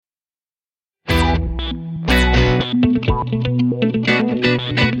And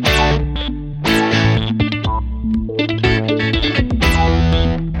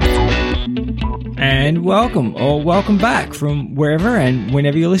welcome back from wherever and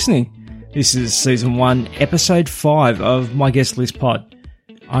whenever you're listening. This is Season 1, Episode 5 of My Guest List Pod.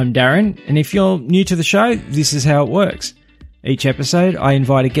 I'm Darren, and if you're new to the show, this is how it works. Each episode, I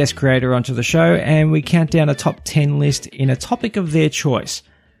invite a guest creator onto the show, and we count down a top 10 list in a topic of their choice.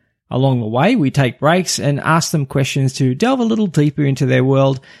 Along the way, we take breaks and ask them questions to delve a little deeper into their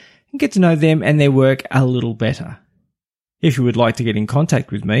world and get to know them and their work a little better. If you would like to get in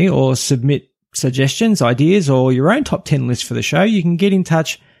contact with me or submit suggestions, ideas, or your own top 10 list for the show, you can get in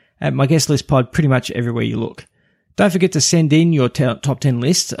touch at My Guest List Pod pretty much everywhere you look. Don't forget to send in your top 10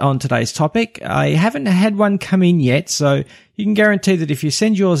 list on today's topic. I haven't had one come in yet, so you can guarantee that if you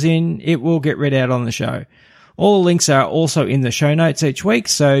send yours in, it will get read out on the show. All the links are also in the show notes each week,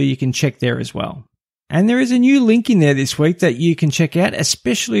 so you can check there as well. And there is a new link in there this week that you can check out,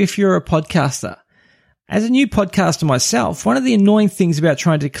 especially if you're a podcaster. As a new podcaster myself, one of the annoying things about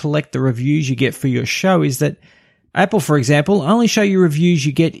trying to collect the reviews you get for your show is that Apple, for example, only show you reviews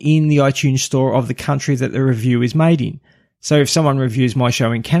you get in the iTunes store of the country that the review is made in. So if someone reviews my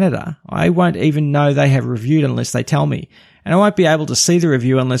show in Canada, I won't even know they have reviewed unless they tell me. And I won't be able to see the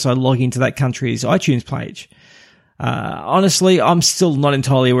review unless I log into that country's iTunes page. Honestly, I'm still not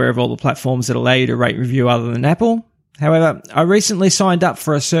entirely aware of all the platforms that allow you to rate review other than Apple. However, I recently signed up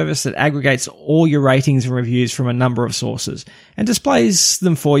for a service that aggregates all your ratings and reviews from a number of sources and displays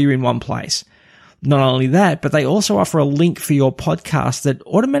them for you in one place. Not only that, but they also offer a link for your podcast that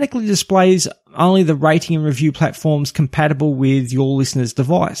automatically displays only the rating and review platforms compatible with your listener's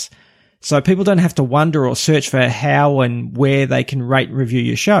device. So people don't have to wonder or search for how and where they can rate and review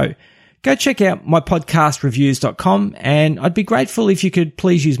your show. Go check out mypodcastreviews.com, and I'd be grateful if you could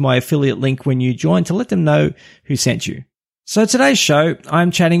please use my affiliate link when you join to let them know who sent you. So today's show,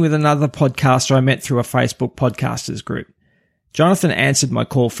 I'm chatting with another podcaster I met through a Facebook podcasters group. Jonathan answered my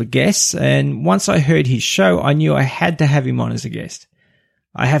call for guests, and once I heard his show, I knew I had to have him on as a guest.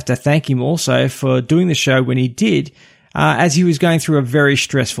 I have to thank him also for doing the show when he did, as he was going through a very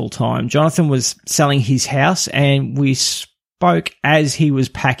stressful time. Jonathan was selling his house, and we spoke as he was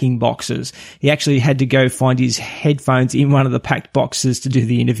packing boxes. He actually had to go find his headphones in one of the packed boxes to do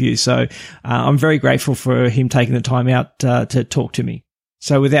the interview, so I'm very grateful for him taking the time out to talk to me.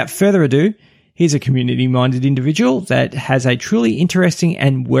 So without further ado, he's a community-minded individual that has a truly interesting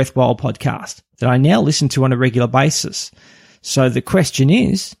and worthwhile podcast that I now listen to on a regular basis. So the question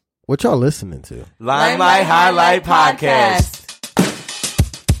is, what y'all listening to? Limelight Highlight Podcast.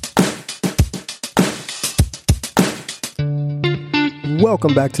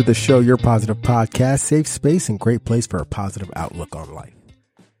 Welcome back to the show, Your Positive Podcast, safe space and great place for a positive outlook on life.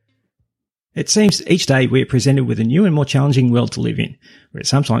 It seems each day we are presented with a new and more challenging world to live in, where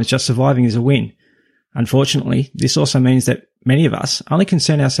sometimes just surviving is a win. Unfortunately, this also means that many of us only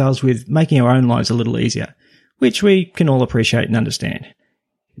concern ourselves with making our own lives a little easier, which we can all appreciate and understand.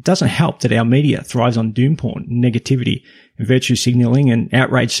 It doesn't help that our media thrives on doom porn, negativity, and virtue signaling, and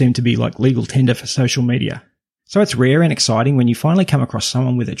outrage seem to be like legal tender for social media. So it's rare and exciting when you finally come across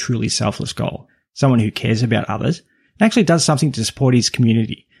someone with a truly selfless goal, someone who cares about others and actually does something to support his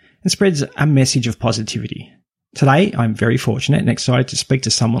community and spreads a message of positivity. Today, I'm very fortunate and excited to speak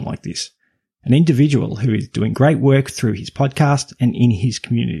to someone like this, an individual who is doing great work through his podcast and in his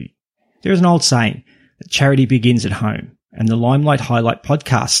community. There is an old saying that charity begins at home, and the Limelight Highlight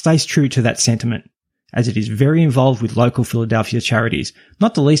podcast stays true to that sentiment, as it is very involved with local Philadelphia charities,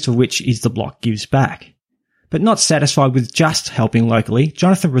 not the least of which is The Block Gives Back. But not satisfied with just helping locally,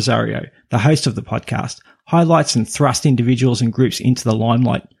 Jonathan Rosario, the host of the podcast, highlights and thrusts individuals and groups into the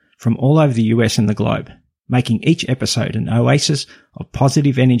limelight from all over the US and the globe, making each episode an oasis of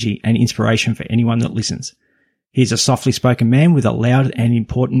positive energy and inspiration for anyone that listens. He's a softly spoken man with a loud and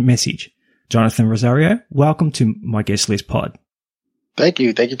important message. Jonathan Rosario, welcome to My Guest List Pod. Thank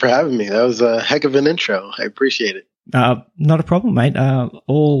you. Thank you for having me. That was a heck of an intro. I appreciate it. Not a problem, mate.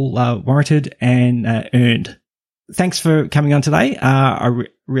 All warranted and earned. Thanks for coming on today. I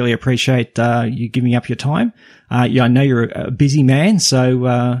really appreciate you giving up your time. I know you're a busy man,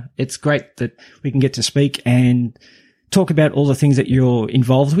 so it's great that we can get to speak and talk about all the things that you're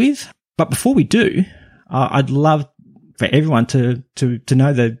involved with. But before we do, I'd love for everyone to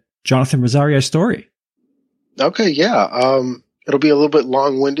know the Jonathan Rosario story. Okay, yeah. It'll be a little bit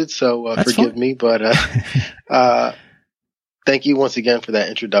long-winded, so forgive me. But thank you once again for that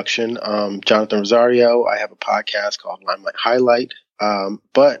introduction. Jonathan Rosario. I have a podcast called Limelight Highlight.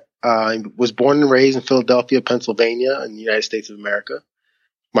 But I was born and raised in Philadelphia, Pennsylvania, in the United States of America.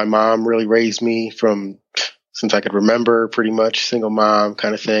 My mom really raised me from since I could remember, pretty much single mom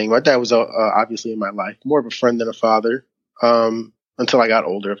kind of thing. My dad was obviously in my life, more of a friend than a father, until I got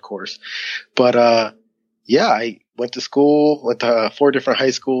older, of course. But yeah, I went to school, went to 4 different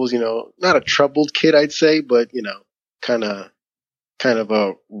high schools. Not a troubled kid, I'd say, but kind of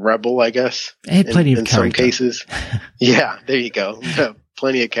a rebel, I guess. Had plenty of in character. some cases. Yeah, there you go.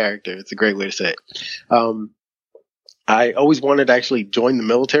 Plenty of character. It's a great way to say it. I always wanted to actually join the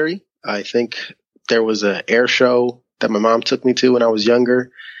military. I think there was an air show that my mom took me to when I was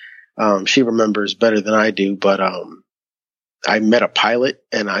younger. She remembers better than I do, but I met a pilot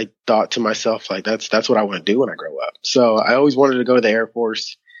and I thought to myself, like, that's what I want to do when I grow up. So I always wanted to go to the Air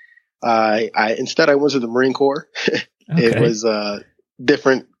Force. Instead I went to the Marine Corps. Okay. It was a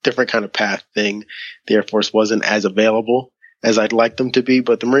different kind of path thing. The Air Force wasn't as available as I'd like them to be,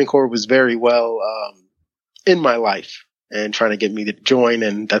 but the Marine Corps was very well in my life and trying to get me to join,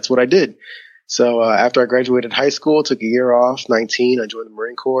 and that's what I did. So after I graduated high school, took a year off, 19, I joined the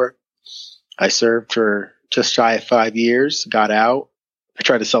Marine Corps. I served for just shy of 5 years, got out. I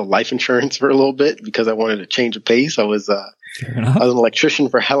tried to sell life insurance for a little bit because I wanted to change of pace. I was an electrician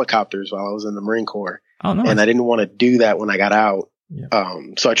for helicopters while I was in the Marine Corps. Oh, nice. And I didn't want to do that when I got out. Yeah.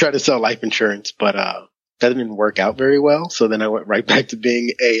 So I tried to sell life insurance, but that didn't work out very well. So then I went right back to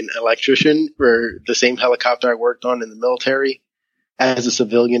being an electrician for the same helicopter I worked on in the military as a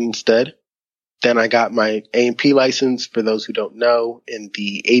civilian instead. Then I got my A&P license. For those who don't know, in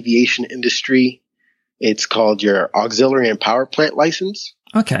the aviation industry, it's called your auxiliary and power plant license.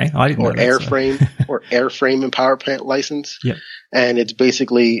 Okay, I didn't know that. Or airframe and power plant license. Yep. And it's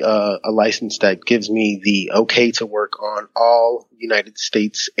basically a license that gives me the okay to work on all United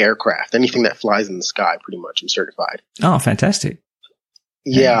States aircraft. Anything that flies in the sky, pretty much, I'm certified. Oh, fantastic.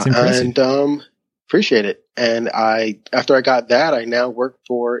 Yeah, and appreciate it. And after I got that, I now work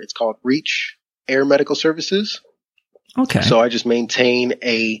for, it's called Reach Air Medical Services. Okay. So I just maintain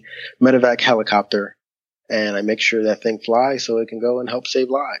a medevac helicopter, and I make sure that thing flies so it can go and help save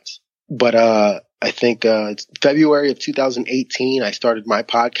lives. But I think it's February of 2018, I started my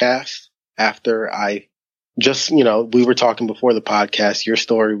podcast after I just, we were talking before the podcast, your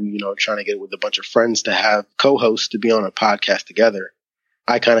story, trying to get with a bunch of friends to have co-hosts to be on a podcast together.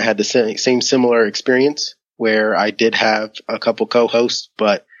 I kind of had the same similar experience where I did have a couple co-hosts,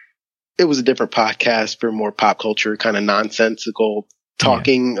 but it was a different podcast for more pop culture, kind of nonsensical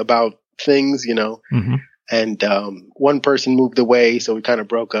talking about things, Mm-hmm. And one person moved away, so we kind of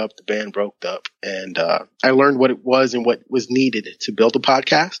broke up. The band broke up, and I learned what it was and what was needed to build a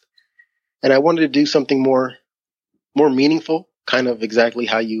podcast. And I wanted to do something more meaningful, kind of exactly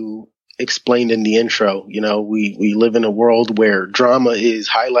how you explained in the intro. We live in a world where drama is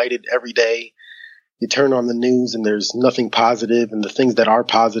highlighted every day. You turn on the news and there's nothing positive, and the things that are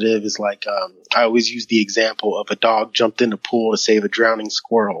positive is like I always use the example of a dog jumped in the pool to save a drowning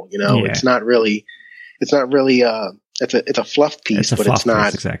squirrel. It's not really it's a fluff piece, but it's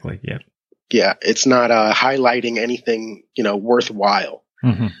not exactly. Yeah. Yeah. It's not highlighting anything, worthwhile.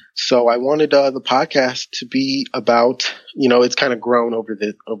 Mm-hmm. So I wanted the podcast to be about, it's kind of grown over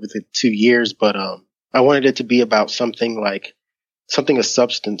the 2 years, but I wanted it to be about something of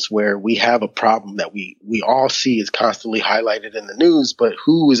substance where we have a problem that we all see is constantly highlighted in the news, but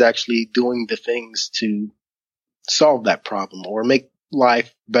who is actually doing the things to solve that problem or make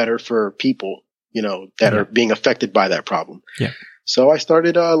life better for people, that are being affected by that problem. Yeah. So I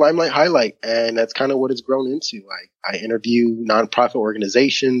started Limelight Highlight, and that's kind of what it's grown into. I interview nonprofit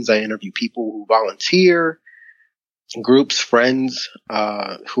organizations. I interview people who volunteer, groups, friends,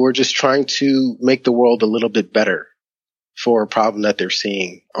 who are just trying to make the world a little bit better for a problem that they're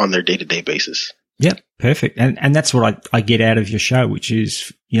seeing on their day-to-day basis. Yep, perfect. And that's what I get out of your show, which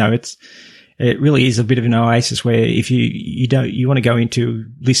is, it really is a bit of an oasis where if you want to go into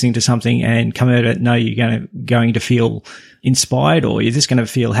listening to something and come out of it, you're going to feel inspired, or you're just going to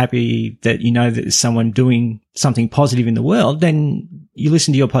feel happy that that there's someone doing something positive in the world, then you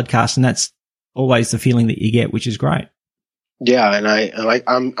listen to your podcast, and that's always the feeling that you get, which is great. Yeah, and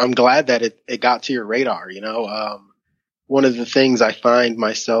I'm glad that it got to your radar. One of the things I find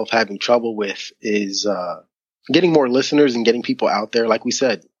myself having trouble with is getting more listeners and getting people out there. Like we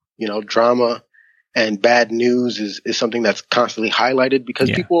said, drama and bad news is something that's constantly highlighted because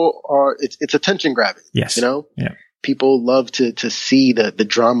people are, it's attention grabbing. Yes. Yeah. People love to see the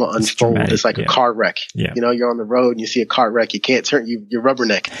drama unfold. It's like a car wreck. Yeah. You're on the road and you see a car wreck. You can't turn, you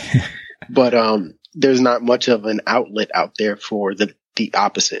rubberneck. But there's not much of an outlet out there for the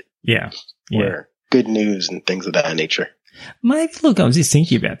opposite. Yeah. Where good news and things of that nature. Maybe, look, I was just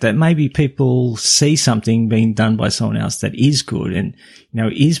thinking about that. Maybe people see something being done by someone else that is good and,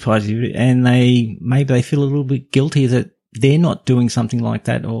 is positive, and maybe they feel a little bit guilty that they're not doing something like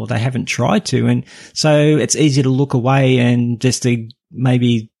that, or they haven't tried to. And so it's easy to look away and just to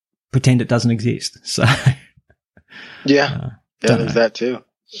maybe pretend it doesn't exist. So there's that too.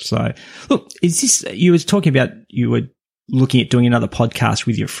 So look, you were talking about, you were looking at doing another podcast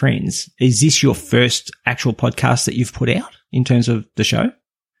with your friends. Is this your first actual podcast that you've put out in terms of the show?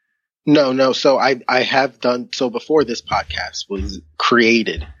 No. So I have done, so before this podcast was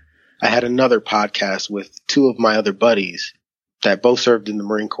created, I had another podcast with two of my other buddies that both served in the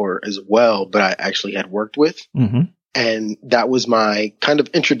Marine Corps as well, but I actually had worked with. Mm-hmm. And that was my kind of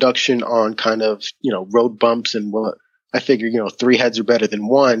introduction on kind of, road bumps and what I figured, three heads are better than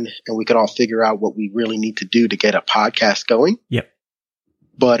one, and we could all figure out what we really need to do to get a podcast going. Yep.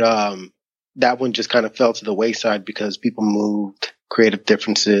 But that one just kind of fell to the wayside because people moved, creative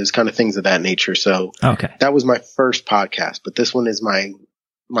differences, kind of things of that nature. So that was my first podcast, but this one is my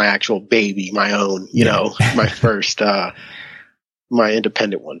actual baby, my own, my first, my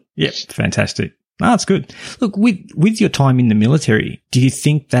independent one. Yeah, fantastic. No, that's good. Look, with your time in the military, do you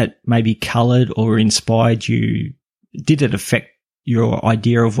think that maybe colored or inspired you? Did it affect your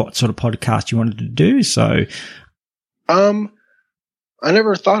idea of what sort of podcast you wanted to do? So, I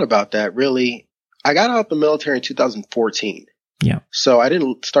never thought about that really. I got out of the military in 2014. Yeah. So I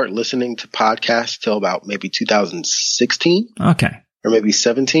didn't start listening to podcasts till about maybe 2016. Okay. Or maybe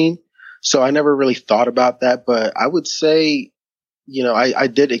 17. So I never really thought about that, but I would say, I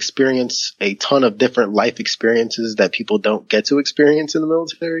did experience a ton of different life experiences that people don't get to experience in the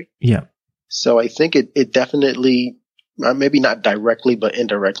military. Yeah. So I think it definitely, maybe not directly, but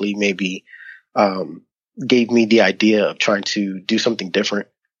indirectly maybe, gave me the idea of trying to do something different.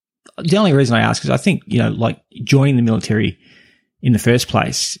 The only reason I ask is I think, like joining the military in the first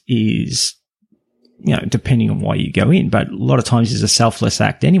place is, depending on why you go in, but a lot of times is a selfless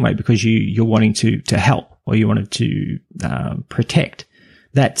act anyway, because you're wanting to help, or you wanted to protect.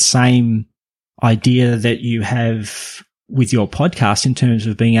 That same idea that you have with your podcast in terms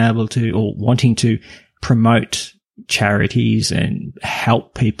of being able to, or wanting to promote charities and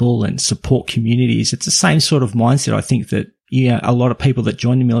help people and support communities. It's the same sort of mindset, I think, that a lot of people that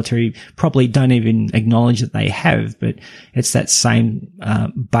join the military probably don't even acknowledge that they have, but it's that same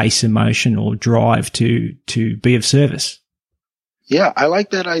base emotion or drive to be of service. Yeah, I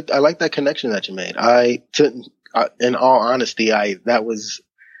like that. I like that connection that you made. In all honesty, I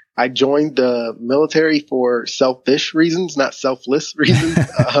joined the military for selfish reasons, not selfless reasons.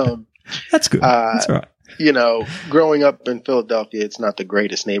 That's good. That's all right. Growing up in Philadelphia, it's not the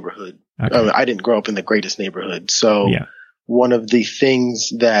greatest neighborhood. Okay. I didn't grow up in the greatest neighborhood. So one of the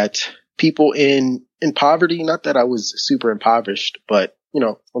things that people in poverty, not that I was super impoverished, but,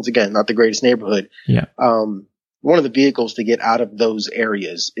 once again, not the greatest neighborhood. Yeah. One of the vehicles to get out of those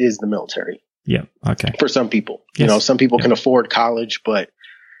areas is the military. Yeah. Okay. For some people, some people can afford college, but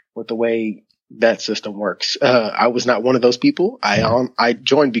with the way that system works, I was not one of those people. I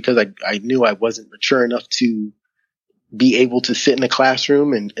joined because I knew I wasn't mature enough to be able to sit in a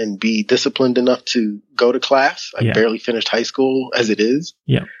classroom and be disciplined enough to go to class. I barely finished high school as it is.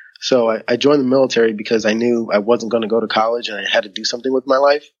 Yeah. So I joined the military because I knew I wasn't going to go to college and I had to do something with my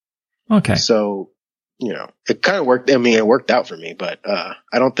life. Okay. So, it kind of worked. I mean, it worked out for me, but I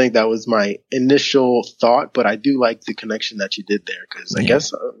don't think that was my initial thought, but I do like the connection that you did there because I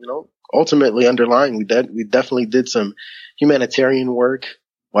guess, ultimately underlying, we definitely did some humanitarian work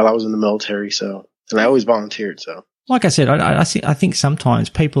while I was in the military. So, and I always volunteered. So, like I said, I think sometimes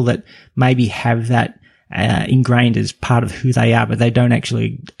people that maybe have that ingrained as part of who they are, but they don't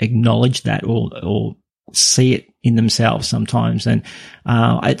actually acknowledge that or see it in themselves sometimes. And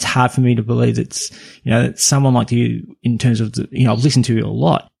it's hard for me to believe that someone like you, in terms of I've listened to you a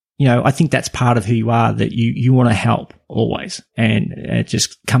lot. I think that's part of who you are, that you want to help always. And it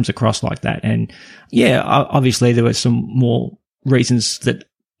just comes across like that. And obviously there were some more reasons that,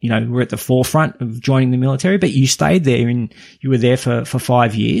 were at the forefront of joining the military, but you stayed there and you were there for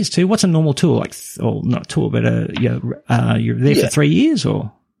 5 years too. What's a normal tour like? Or not tour, but you're there for 3 years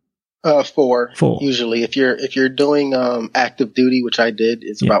or? 4 usually. If you're doing active duty, which I did,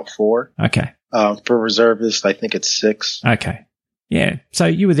 it's about 4. Okay. For reservists, I think it's 6. Okay. Yeah. So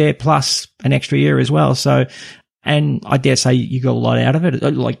you were there plus an extra year as well. So, and I dare say you got a lot out of it.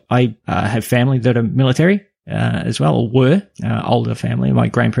 Like I have family that are military as well, or were older family. I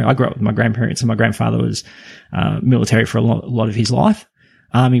grew up with my grandparents, and my grandfather was military for a lot of his life.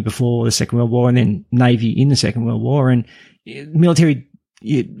 Army before the Second World War, and then Navy in the Second World War. And military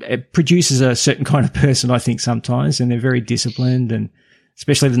it produces a certain kind of person, I think, sometimes, and they're very disciplined, and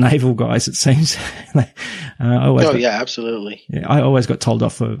especially the naval guys, it seems. Absolutely. Yeah, I always got told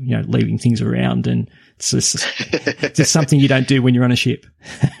off for, leaving things around, and it's just something you don't do when you're on a ship.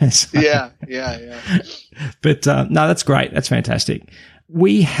 So, yeah. But no, that's great. That's fantastic.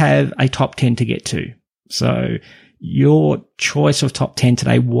 We have a top 10 to get to. So your choice of top 10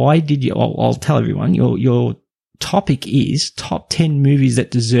 today, why did you, I'll tell everyone, your topic is top 10 movies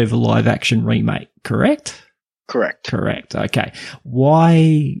that deserve a live action remake, correct? Correct. Okay.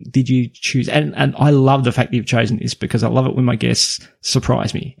 Why did you choose? And I love the fact that you've chosen this, because I love it when my guests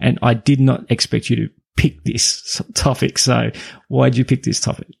surprise me, and I did not expect you to pick this topic. So why did you pick this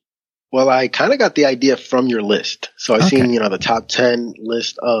topic? Well, I kind of got the idea from your list. So I've seen, the top 10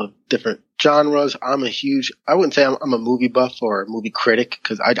 list of different genres. I wouldn't say I'm a movie buff or a movie critic,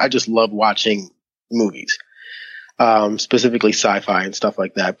 because I just love watching movies, specifically sci-fi and stuff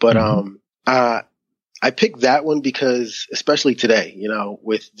like that. But, I picked that one because, especially today,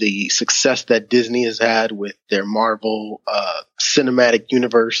 with the success that Disney has had with their Marvel cinematic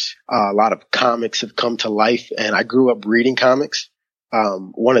universe, a lot of comics have come to life, and I grew up reading comics.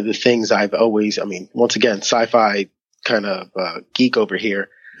 One of the things I've always, once again, sci-fi kind of geek over here.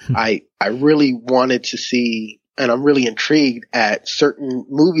 I really wanted to see, and I'm really intrigued at certain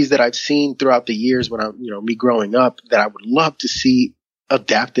movies that I've seen throughout the years when I'm, me growing up, that I would love to see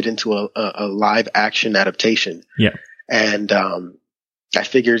adapted into a live action adaptation. Yeah. And, I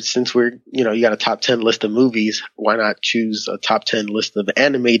figured since we're, you got a top 10 list of movies, why not choose a top 10 list of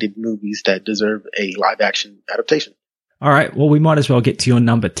animated movies that deserve a live action adaptation? All right. Well, we might as well get to your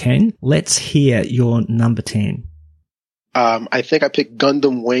number 10. Let's hear your number 10. I think I picked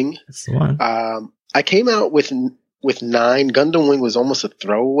Gundam Wing. That's the one. I came out with 9. Gundam Wing was almost a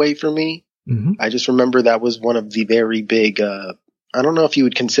throwaway for me. Mm-hmm. I just remember that was one of the very big, I don't know if you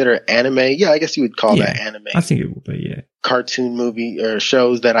would consider anime. Yeah, I guess you would call that anime. I think it would be, yeah. Cartoon movie or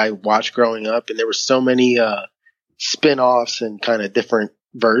shows that I watched growing up. And there were so many, spin-offs and kind of different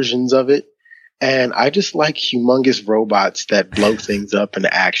versions of it. And I just like humongous robots that blow things up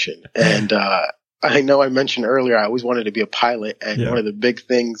into action. And, I know I mentioned earlier, I always wanted to be a pilot. And one of the big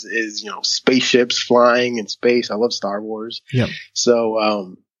things is, spaceships flying in space. I love Star Wars. Yeah.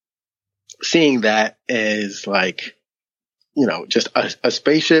 So, seeing that is like, just a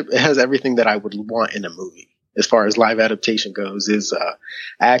spaceship. It has everything that I would want in a movie. As far as live adaptation goes, is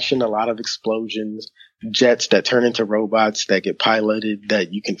action, a lot of explosions, jets that turn into robots that get piloted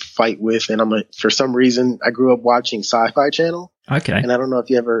that you can fight with. And for some reason, I grew up watching Sci-Fi Channel. Okay. And I don't know if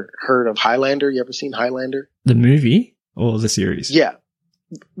you ever heard of Highlander. You ever seen Highlander? The movie or the series? Yeah.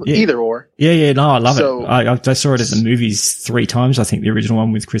 Either or. Yeah. No, I love it. I saw it at the movies 3 times. I think the original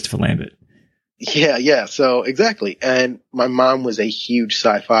one with Christopher Lambert. Yeah. So exactly. And my mom was a huge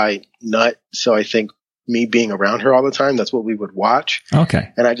sci-fi nut. So I think me being around her all the time, that's what we would watch.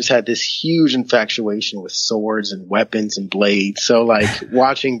 Okay. And I just had this huge infatuation with swords and weapons and blades. So like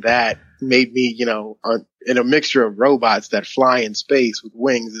watching that made me, in a mixture of robots that fly in space with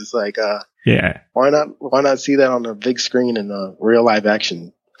wings is like, why not see that on a big screen in a real live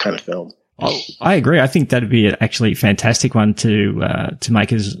action kind of film? Oh, I agree. I think that'd be actually a fantastic one to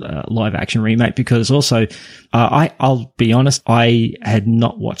make as a live action remake, because also, I'll be honest, I had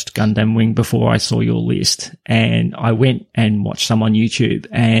not watched Gundam Wing before I saw your list, and I went and watched some on YouTube,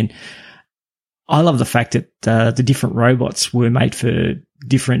 and I love the fact that the different robots were made for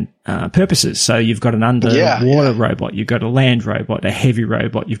different purposes. So you've got an underwater robot, you've got a land robot, a heavy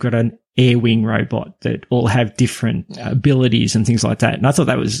robot, you've got an air wing robot that all have different abilities and things like that. And I thought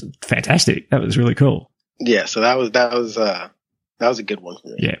that was fantastic. That was really cool. Yeah. So that was a good one for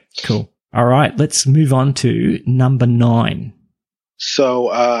me. Yeah. Cool. All right. Let's move on to number 9. So,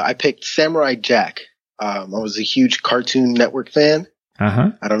 I picked Samurai Jack. I was a huge Cartoon Network fan.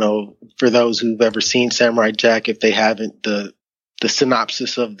 Uh-huh. I don't know for those who've ever seen Samurai Jack. If they haven't, the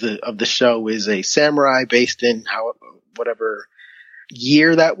synopsis of the show is a samurai based in whatever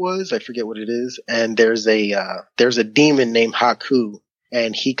year that was. I forget what it is. And there's a demon named Haku,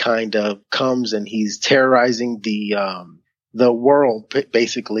 and he kind of comes and he's terrorizing the world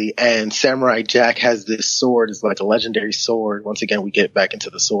basically. And Samurai Jack has this sword. It's like a legendary sword. Once again, we get back into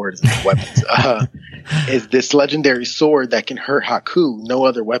the swords and the weapons. Is this legendary sword that can hurt Haku. No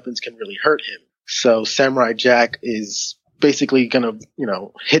other weapons can really hurt him. So Samurai Jack is basically going to,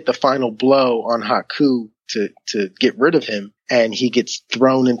 hit the final blow on Haku to get rid of him. And he gets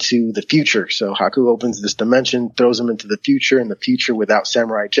thrown into the future. So Haku opens this dimension, throws him into the future, and the future without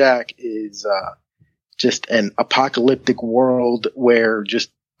Samurai Jack is, just an apocalyptic world where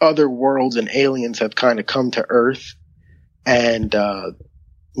just other worlds and aliens have kind of come to Earth. And,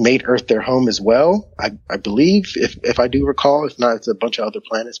 made Earth their home as well. I believe, if I do recall. If not, it's a bunch of other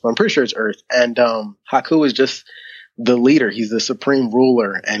planets, but I'm pretty sure it's Earth. And Haku is just the leader. He's the supreme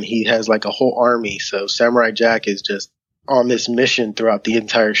ruler, and he has like a whole army. So Samurai Jack is just on this mission throughout the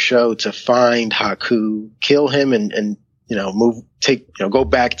entire show to find Haku, kill him, and go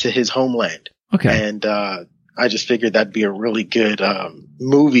back to his homeland. Okay. And I just figured that'd be a really good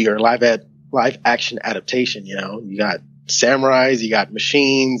movie or live action adaptation. You got samurais, you got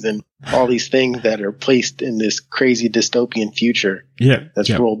machines, and all these things that are placed in this crazy dystopian future. Yeah.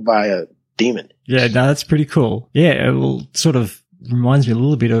 That's ruled by a demon. Yeah, no, that's pretty cool. Yeah, it will sort of reminds me a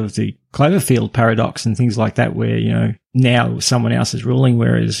little bit of the Cloverfield paradox and things like that, where, now someone else is ruling,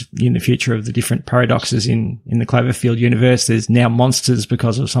 whereas in the future of the different paradoxes in the Cloverfield universe, there's now monsters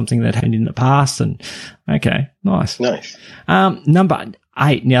because of something that happened in the past. And okay, nice. Number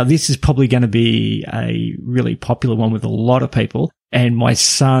 8. Now, this is probably going to be a really popular one with a lot of people. And my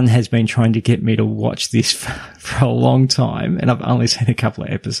son has been trying to get me to watch this for a long time, and I've only seen a couple of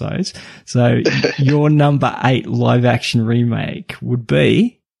episodes. So your number 8 live action remake would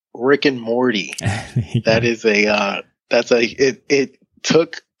be Rick and Morty. That is it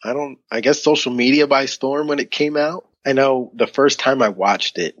took, I guess social media by storm when it came out. I know the first time I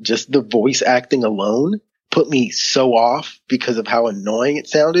watched it, just the voice acting alone put me so off because of how annoying it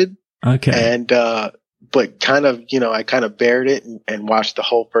sounded. Okay. And, but kind of, I kind of bared it and watched the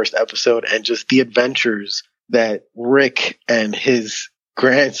whole first episode, and just the adventures that Rick and his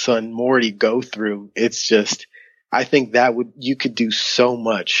grandson Morty go through. It's just, I think you could do so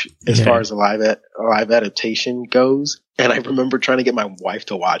much as far as a live adaptation goes. And I remember trying to get my wife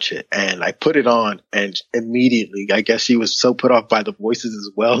to watch it, and I put it on, and immediately, I guess she was so put off by the voices as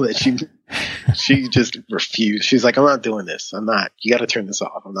well that she just refused. She's like, I'm not doing this. You got to turn this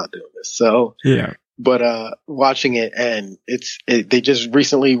off. I'm not doing this. So, yeah. But watching it, and they just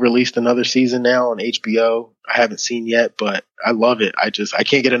recently released another season now on HBO. I haven't seen yet, but I love it. I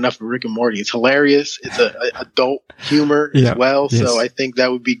can't get enough of Rick and Morty. It's hilarious. It's a adult humor as well. Yes. So I think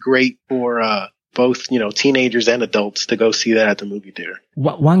that would be great for both, teenagers and adults to go see that at the movie theater.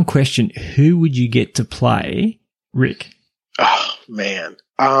 One question: who would you get to play Rick? Oh man,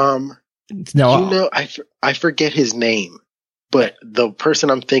 I forget his name. But the person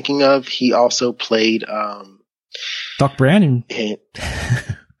I'm thinking of, he also played Doc Brown in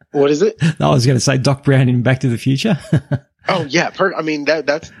what is it? I was going to say Doc Brown in Back to the Future. Oh yeah,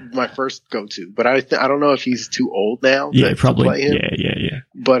 that's my first go-to. But I don't know if he's too old now. Yeah, probably. To play him. Yeah.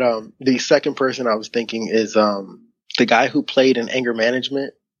 But the second person I was thinking is the guy who played in Anger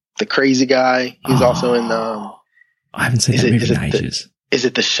Management, the crazy guy. He's also in. I haven't seen that movie in ages. Is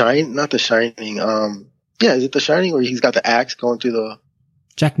it The Shining? Not The Shining. Yeah, is it The Shining where he's got the axe going through the...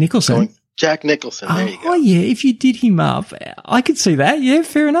 Jack Nicholson. Jack Nicholson, there you go. Oh, yeah, if you did him up, I could see that. Yeah,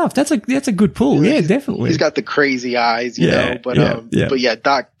 fair enough. That's a good pull. Yeah, definitely. He's got the crazy eyes, you know. But yeah,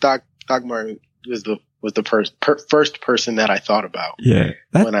 Doc Martin was the first person that I thought about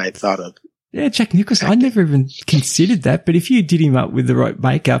when I thought of... Yeah, Jack Nicholson. I never even considered that, but if you did him up with the right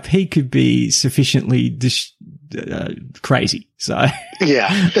makeup, he could be sufficiently crazy. So...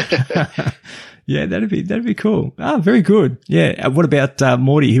 Yeah. Yeah, that'd be cool. Very good. Yeah. What about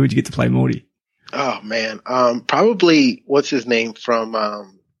Morty? Who would you get to play Morty? Oh man, probably what's his name from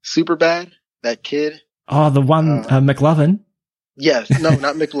Superbad? That kid. Oh, the one McLovin. Yes, no,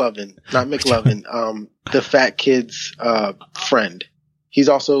 not McLovin. Not McLovin. The fat kid's friend. He's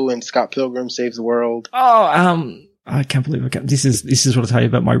also in Scott Pilgrim Saves the World. Oh, I can't believe this is what I tell you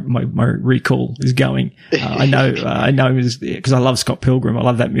about my recall is going. I know him because I love Scott Pilgrim. I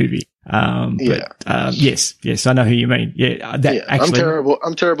love that movie. Yes, I know who you mean. Yeah, actually,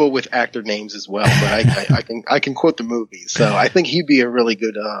 I'm terrible with actor names as well, but I can quote the movie. So I think he'd be a really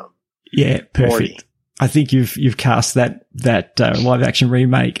good. Perfect. Morty. I think you've cast that live action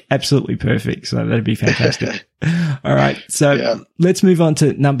remake absolutely perfect. So that'd be fantastic. All right. So let's move on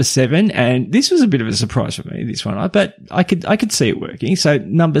to number 7. And this was a bit of a surprise for me, this one, but I could see it working. So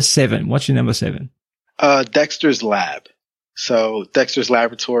number 7, what's your number 7? Dexter's Lab. So Dexter's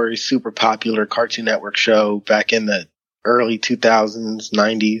Laboratory, super popular Cartoon Network show back in the early 2000s,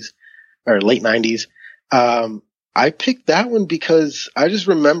 90s, or late 90s. I picked that one because I just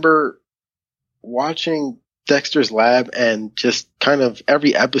remember watching Dexter's Lab, and just kind of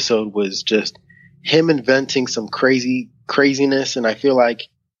every episode was just him inventing some craziness. And I feel like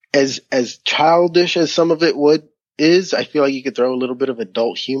as childish as some of it is, I feel like you could throw a little bit of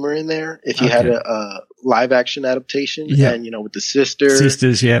adult humor in there if you had a live action adaptation. And, with the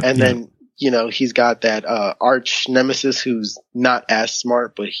sisters. Yeah. And then, he's got that arch nemesis who's not as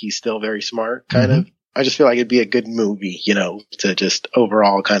smart, but he's still very smart kind of. I just feel like it'd be a good movie, to just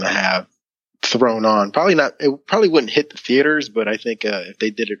overall kind of have thrown on. Probably not. It probably wouldn't hit the theaters, but I think if they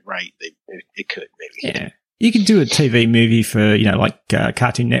did it right, it could maybe. Yeah, you could do a TV movie for like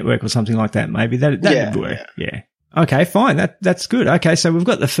Cartoon Network or something like that. Maybe that would work. Yeah. Okay, fine. That's good. Okay, so we've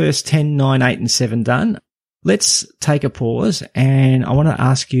got the first 10, 9, 8, and 7 done. Let's take a pause, and I want to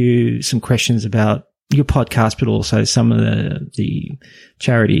ask you some questions about your podcast, but also some of the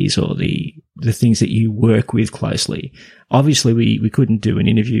charities or the things that you work with closely. Obviously, we couldn't do an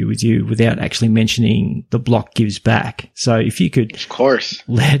interview with you without actually mentioning The Block Gives Back. So if you could, of course,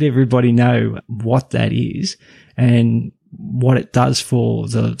 let everybody know what that is and what it does for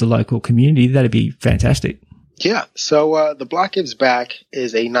the local community, that'd be fantastic. Yeah. So The Block Gives Back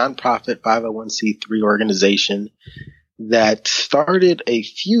is a nonprofit 501c3 organization that started a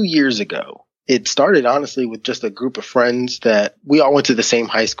few years ago. It started, honestly, with just a group of friends that we all went to the same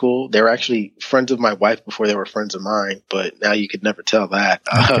high school. They were actually friends of my wife before they were friends of mine, but now you could never tell that.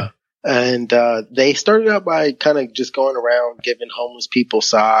 Okay. And they started out by kind of just going around giving homeless people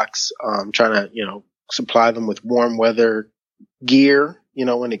socks, trying to, supply them with warm weather gear,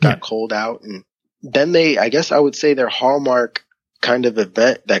 when it got cold out. And then I guess I would say their hallmark kind of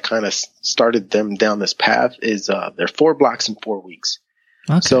event that kind of started them down this path is their 4 blocks in 4 weeks.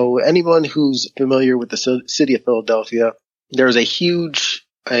 Okay. So anyone who's familiar with the city of Philadelphia, there's a huge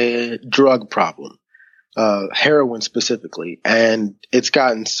drug problem, heroin specifically. And it's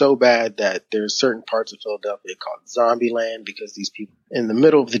gotten so bad that there's certain parts of Philadelphia called Zombie Land because these people in the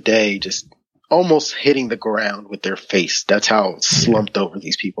middle of the day just almost hitting the ground with their face. That's how slumped over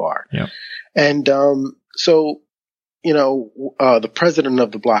these people are. Yeah. And so, the president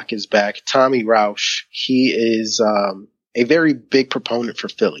of The Block is back, Tommy Roush. He is a very big proponent for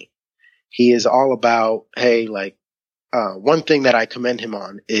Philly. He is all about, hey, one thing that I commend him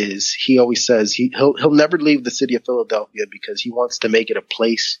on is he always says he'll never leave the city of Philadelphia because he wants to make it a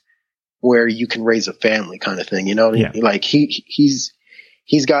place where you can raise a family kind of thing. Like he's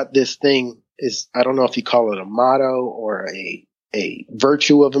got this thing I don't know if you call it a motto or a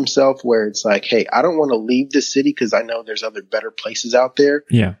virtue of himself where it's like, hey, I don't want to leave this city because I know there's other better places out there.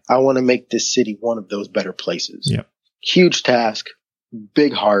 Yeah. I want to make this city one of those better places. Yeah. Huge task,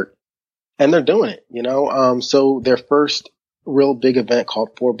 big heart, and they're doing it, So their first real big event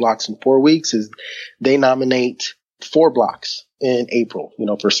called 4 Blocks in 4 Weeks is they nominate 4 blocks in April,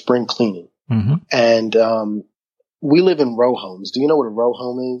 for spring cleaning. Mm-hmm. And we live in row homes. Do you know what a row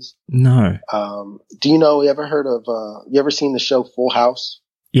home is? No. Do you ever seen the show Full House?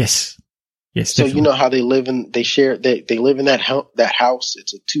 Yes. Yes. So definitely. You know how they live they live in that house.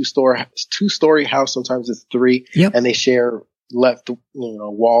 It's a two-story house. Sometimes it's 3. Yep. And they share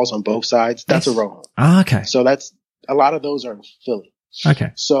walls on both sides. That's a row home. Ah, okay. So a lot of those are in Philly.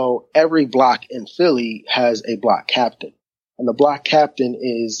 Okay. So every block in Philly has a block captain, and the block captain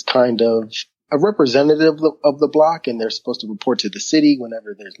is kind of a representative of the block, and they're supposed to report to the city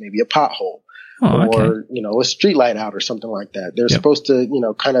whenever there's maybe a pothole. Oh, okay. Or, a street light out or something like that. They're supposed to,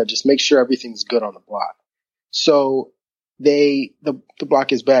 kind of just make sure everything's good on the block. So the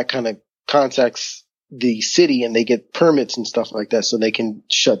Block is Back kind of contacts the city and they get permits and stuff like that so they can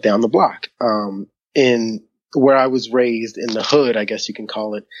shut down the block. In where I was raised in the hood, I guess you can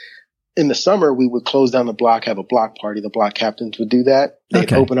call it, in the summer, we would close down the block, have a block party. The block captains would do that.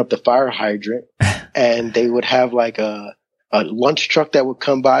 They'd open up the fire hydrant and they would have like a lunch truck that would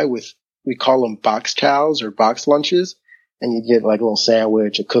come by with, we call them box chows or box lunches. And you'd get like a little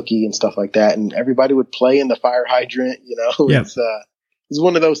sandwich, a cookie and stuff like that. And everybody would play in the fire hydrant, Yep. It's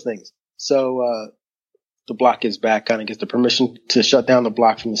one of those things. So, the Block is Back kind of gets the permission to shut down the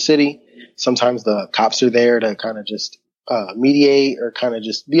block from the city. Sometimes the cops are there to kind of just mediate or kind of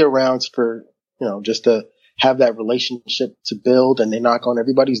just be around for, just to have that relationship to build. And they knock on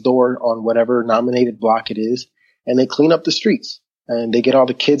everybody's door on whatever nominated block it is. And they clean up the streets and they get all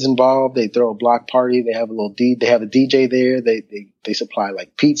the kids involved. They throw a block party. They have they have a DJ there. They supply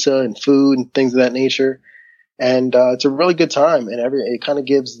like pizza and food and things of that nature. And it's a really good time. And it kind of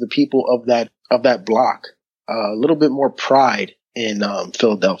gives the people of that block a little bit more pride in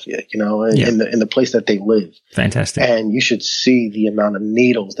Philadelphia, in the place that they live. Fantastic. And you should see the amount of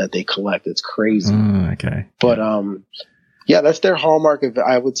needles that they collect. It's crazy. Okay. But that's their hallmark event.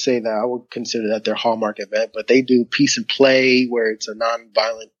 I would say that I would consider that their hallmark event. But they do Peace and Play, where it's a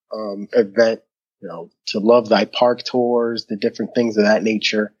nonviolent event. To Love Thy Park tours, the different things of that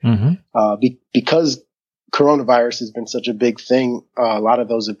nature. Mm-hmm. Because coronavirus has been such a big thing, a lot of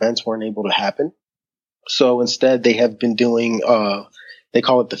those events weren't able to happen. So instead, they have been doing, they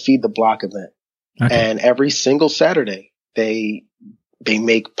call it the Feed the Block event. Okay. And every single Saturday, they They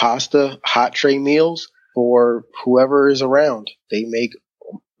make pasta, hot tray meals for whoever is around. They make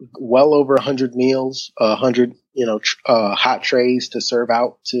well over 100 meals, 100, hot trays to serve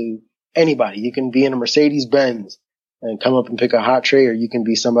out to anybody. You can be in a Mercedes Benz and come up and pick a hot tray, or you can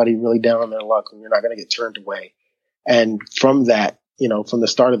be somebody really down on their luck and you're not going to get turned away. And from that, from the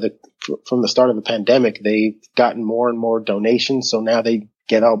start of the pandemic, they've gotten more and more donations. So now they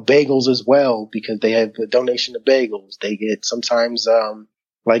get out bagels as well because they have a donation of bagels. They get sometimes,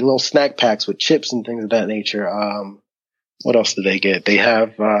 like little snack packs with chips and things of that nature. What else do they get? They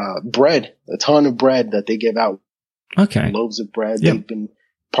have, bread, a ton of bread that they give out. Okay. Loaves of bread. Yep. They've been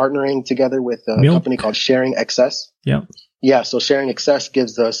partnering together with a company called Sharing Excess. Yeah. Yeah. So Sharing Excess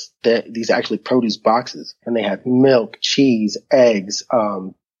gives us these actually produce boxes, and they have milk, cheese, eggs,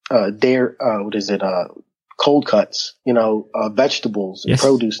 dairy, cold cuts, vegetables and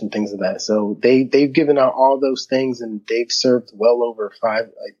produce and things of that. So they've given out all those things, and they've served well over I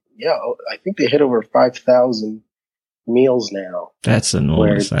think they hit over 5,000 meals now. That's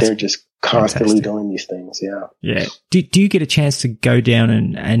enormous. Where they're just constantly doing these things. Yeah. Yeah. Do you get a chance to go down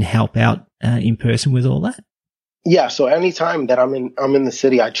and help out in person with all that? Yeah. So anytime that I'm in the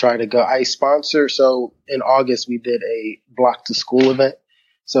city, I try to go. I sponsor. So in August, we did a Block to School event.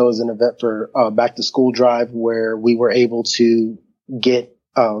 So it was an event for back to school drive where we were able to get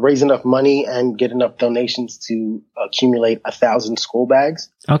raise enough money and get enough donations to accumulate 1,000 school bags.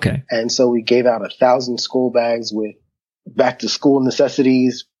 Okay. And so we gave out 1,000 school bags with back to school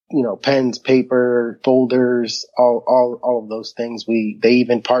necessities, pens, paper, folders, all of those things. They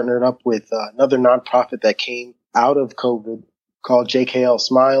even partnered up with another nonprofit that came out of COVID called JKL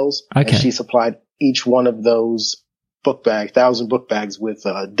Smiles. Okay. And she supplied each one of those 1,000 book bags with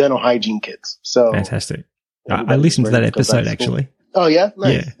dental hygiene kits. So fantastic. I listened to that episode actually. Oh yeah?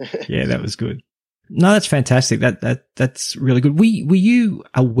 Nice. Yeah, that was good. No, that's fantastic. That's really good. Were you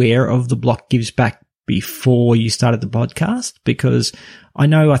aware of the Block Gives Back before you started the podcast? Because I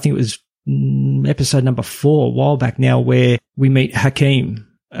think it was episode number 4 a while back now where we meet Hakeem.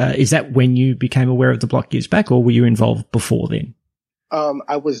 Is that when you became aware of the Block Gives Back, or were you involved before then?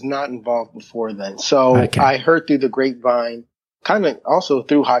 I was not involved before then. So okay. I heard through the grapevine, kind of also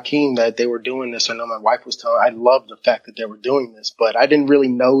through Hakeem, that they were doing this. I know my wife was telling, I love the fact that they were doing this, but I didn't really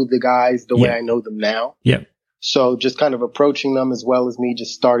know the guys the way I know them now. Yeah. So just kind of approaching them, as well as me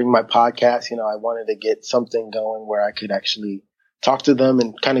just starting my podcast, I wanted to get something going where I could actually talk to them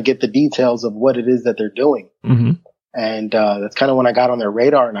and kind of get the details of what it is that they're doing. Mm-hmm. And that's kind of when I got on their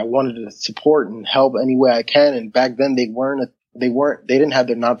radar, and I wanted to support and help any way I can. And back then they didn't have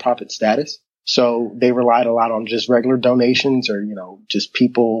their nonprofit status. So they relied a lot on just regular donations, or, just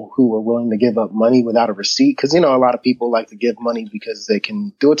people who were willing to give up money without a receipt. Cause, a lot of people like to give money because they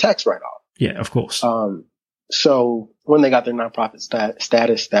can do a tax write-off. Yeah, of course. So when they got their nonprofit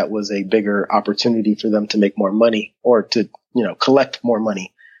status, that was a bigger opportunity for them to make more money, or to, collect more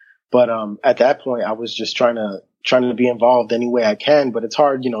money. But, at that point, I was just trying to be involved any way I can, but it's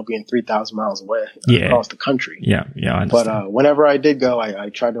hard, being 3,000 miles away across the country. Yeah, I understand. But whenever I did go, I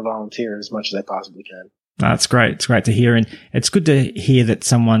tried to volunteer as much as I possibly can. That's great. It's great to hear. And it's good to hear that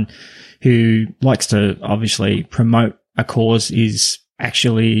someone who likes to obviously promote a cause is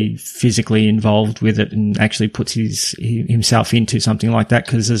actually physically involved with it and actually puts himself into something like that,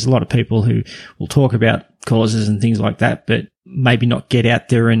 because there's a lot of people who will talk about causes and things like that, but maybe not get out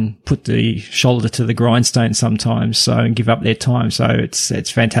there and put the shoulder to the grindstone sometimes, and give up their time. So it's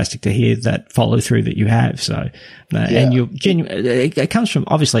fantastic to hear that follow through that you have. So, and you're it comes from,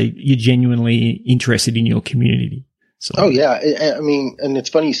 obviously, you're genuinely interested in your community. So. Oh yeah. I mean, and it's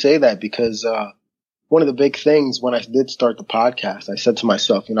funny you say that, because, one of the big things when I did start the podcast, I said to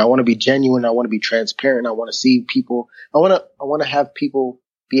myself, I want to be genuine. I want to be transparent. I want to see people. I want to have people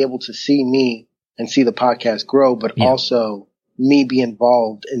be able to see me and see the podcast grow, but also me be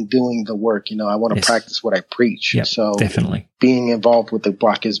involved in doing the work. I want to practice what I preach. Yep, so definitely being involved with the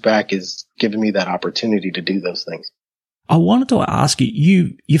Block Gives Back is giving me that opportunity to do those things. I wanted to ask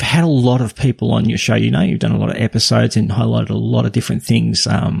you've had a lot of people on your show. You've done a lot of episodes and highlighted a lot of different things.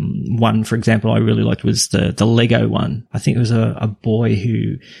 One, for example, I really liked was the Lego one. I think it was a boy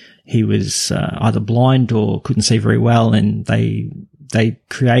who he was either blind or couldn't see very well, and they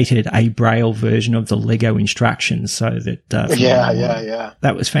created a Braille version of the Lego instructions so that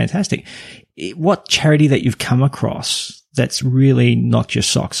that was fantastic. What charity that you've come across that's really knocked your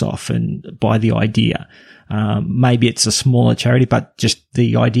socks off and by the idea? Maybe it's a smaller charity, but just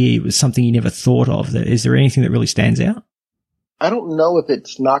the idea was something you never thought of. Is there anything that really stands out? I don't know if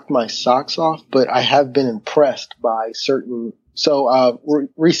it's knocked my socks off, but I have been impressed by certain. So,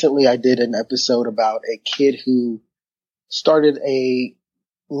 recently I did an episode about a kid who started a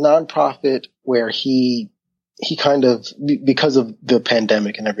nonprofit where he kind of, because of the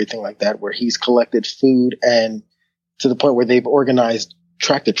pandemic and everything like that, where he's collected food, and to the point where they've organized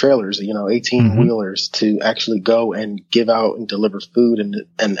tractor trailers, 18 wheelers to actually go and give out and deliver food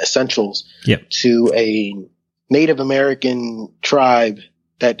and essentials to a Native American tribe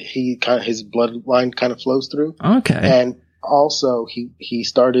that his bloodline kind of flows through. Okay. And also he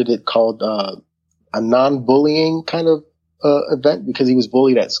started it called, a non-bullying kind of, event, because he was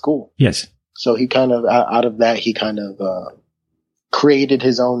bullied at school. Yes. So he kind of, out of that, he kind of, created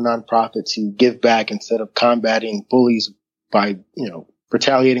his own nonprofit to give back. Instead of combating bullies by,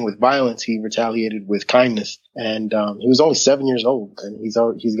 retaliating with violence, he retaliated with kindness. And he was only 7 years old, and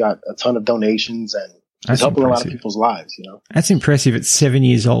he's got a ton of donations, and he's helping a lot of people's lives. That's impressive at 7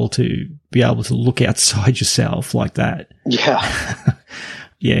 years old to be able to look outside yourself like that. Yeah.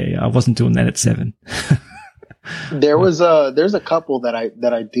 Yeah, I wasn't doing that at 7. There's a couple that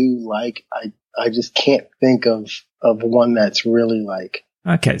I do like. I just can't think of one that's really like,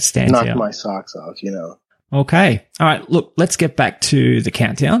 okay, it stands knocked out. my socks off, Okay. All right. Look, let's get back to the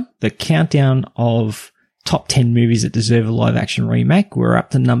countdown. The countdown of top 10 movies that deserve a live action remake. We're up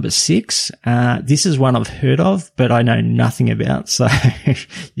to number 6. This is one I've heard of, but I know nothing about. So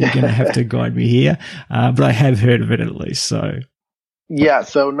you're going to have to guide me here. But I have heard of it at least. So yeah.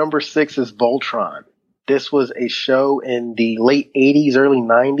 So number 6 is Voltron. This was a show in the late 80s, early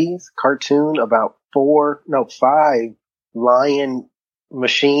 90s cartoon about 5 lion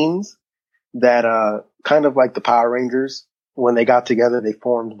machines that, kind of like the Power Rangers. When they got together, they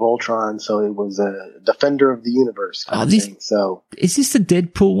formed Voltron. So it was a defender of the universe kind of thing. So is this the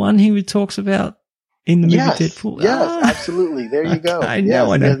Deadpool one he talks about in the movie Deadpool? Yes, absolutely. There you go. I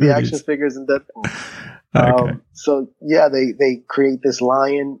know the action figures in Deadpool. Okay. So yeah, they create this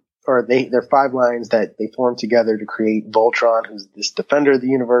lion, or they're 5 lions that they form together to create Voltron, who's this defender of the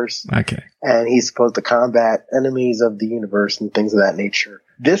universe. Okay. And he's supposed to combat enemies of the universe and things of that nature.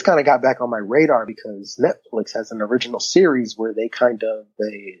 This kind of got back on my radar because Netflix has an original series where they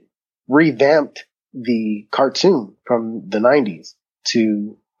revamped the cartoon from the 90s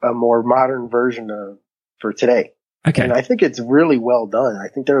to a more modern version for today. Okay. And I think it's really well done. I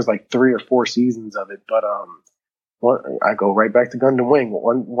think there's like 3 or 4 seasons of it, but, I go right back to Gundam Wing.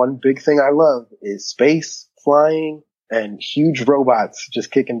 One big thing I love is space, flying, and huge robots just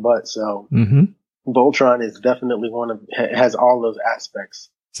kicking butt. So Voltron is definitely has all those aspects.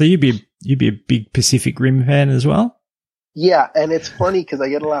 So you'd be a big Pacific Rim fan as well? Yeah, and it's funny because I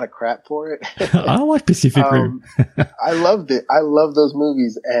get a lot of crap for it. I like Pacific Rim. I loved it. I love those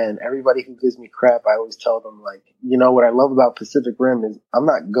movies, and everybody who gives me crap, I always tell them, like, what I love about Pacific Rim is I'm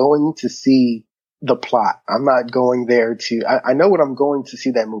not going to see the plot. I'm not going there I know what I'm going to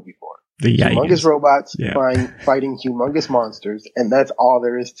see that movie for. The humongous robots fighting humongous monsters, and that's all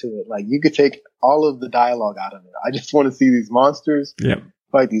there is to it. Like, you could take all of the dialogue out of it. I just want to see these monsters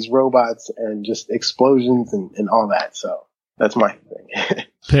fight these robots and just explosions and all that. So that's my thing.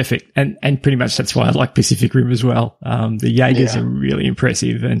 Perfect. And pretty much that's why I like Pacific Rim as well. The Jaegers are really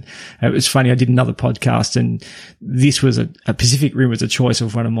impressive. And it was funny. I did another podcast, and this was a Pacific Rim was a choice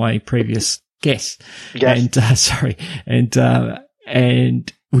of one of my previous guests. And,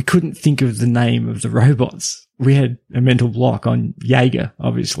 and we couldn't think of the name of the robots. We had a mental block on Jaeger,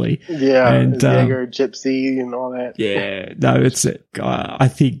 obviously. Yeah. And Jaeger, Gypsy and all that. Yeah. No, I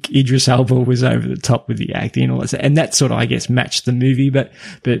think Idris Elba was over the top with the acting and all that. And that sort of, I guess, matched the movie. But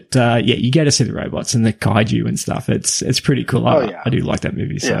you get to see the robots and the kaiju and stuff. It's pretty cool. I do like that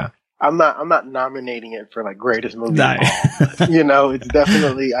movie. So. Yeah. I'm not nominating it for like greatest movie. No. It's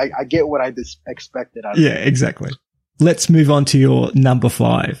definitely, I get what I just expected out of it. Yeah, exactly. Let's move on to your number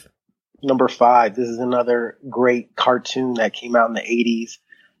 5. Number 5. This is another great cartoon that came out in the 80s.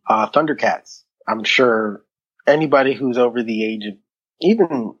 Thundercats. I'm sure anybody who's over the age of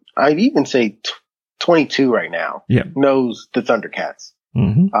I'd even say 22 right now knows the Thundercats.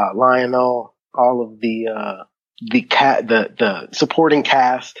 Lionel, all of the supporting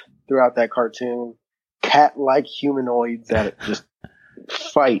cast throughout that cartoon, cat-like humanoids that just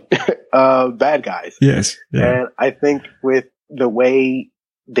fight bad guys. Yes. Yeah. And I think with the way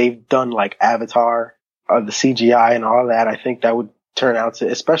they've done like Avatar, the CGI and all that, I think that would turn out to,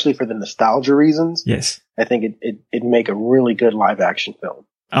 especially for the nostalgia reasons. Yes. I think it'd make a really good live action film.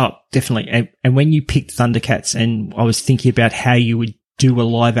 Oh, definitely. And when you picked Thundercats, and I was thinking about how you would do a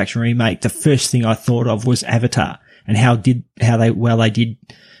live action remake, the first thing I thought of was Avatar, and how they did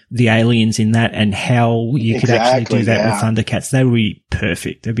the aliens in that, and how you could actually do that with Thundercats. That would be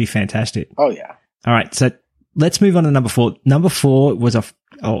perfect. That'd be fantastic. Oh yeah. All right. So let's move on to number 4. Number 4 was a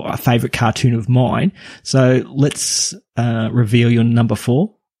favorite cartoon of mine. So let's reveal your number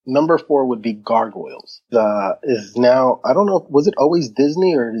 4. Number 4 would be Gargoyles. Is now, I don't know, was it always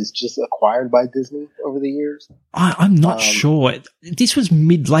Disney or is just acquired by Disney over the years? I'm not sure. This was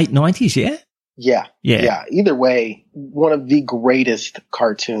late 90s, yeah? Yeah. Either way, one of the greatest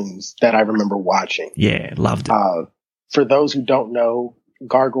cartoons that I remember watching. Yeah, loved it. For those who don't know,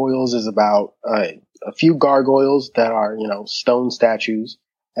 Gargoyles is about a few gargoyles that are, stone statues.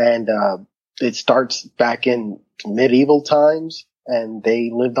 And it starts back in medieval times. And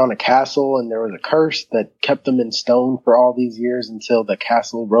they lived on a castle, and there was a curse that kept them in stone for all these years until the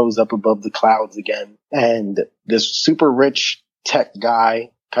castle rose up above the clouds again. And this super rich tech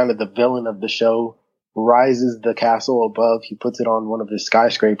guy, kind of the villain of the show, rises the castle above. He puts it on one of his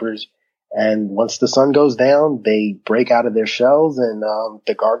skyscrapers. And once the sun goes down, they break out of their shells, and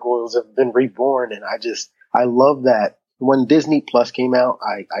the gargoyles have been reborn. And I love that. When Disney Plus came out,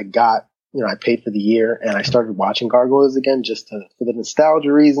 I paid for the year, and I started watching Gargoyles again just for the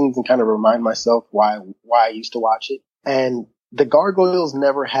nostalgia reasons and kind of remind myself why I used to watch it. And the Gargoyles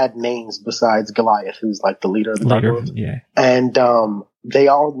never had names besides Goliath, who's like the leader of the Gargoyles. Yeah. And they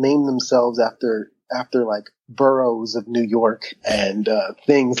all named themselves after like boroughs of New York and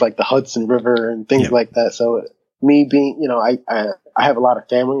things like the Hudson River and things like that. So me being, I have a lot of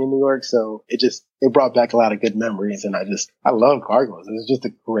family in New York, so it brought back a lot of good memories, and I love Gargoyles. It was just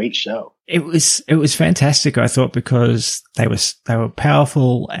a great show. It was fantastic, I thought, because they were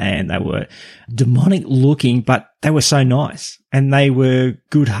powerful and they were demonic looking, but they were so nice and they were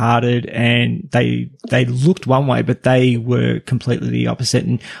good hearted, and they looked one way, but they were completely the opposite.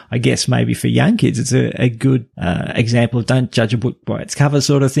 And I guess maybe for young kids, it's a good example of don't judge a book by its cover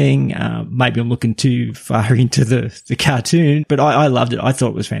sort of thing. Maybe I'm looking too far into the cartoon, but I loved it. I thought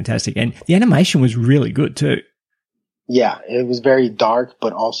it was fantastic. And the animation was really good too. Yeah, it was very dark,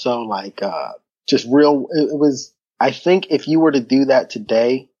 but also just real. It was, I think if you were to do that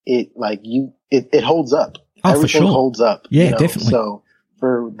today, it holds up. Oh, Everything for sure. holds up. Yeah, definitely. So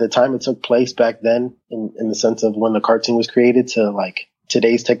for the time it took place back then, in the sense of when the cartoon was created to like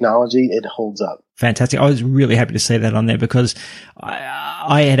today's technology, it holds up. Fantastic. I was really happy to see that on there because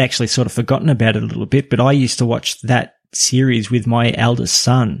I had actually sort of forgotten about it a little bit, but I used to watch that series with my eldest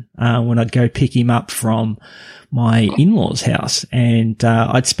son when I'd go pick him up from my in-laws' house, and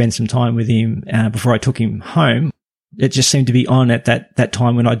I'd spend some time with him before I took him home. It just seemed to be on at that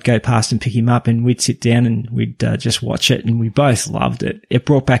time when I'd go past and pick him up, and we'd sit down and we'd just watch it, and we both loved it. It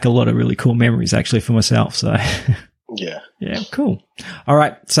brought back a lot of really cool memories actually for myself. So yeah, cool. All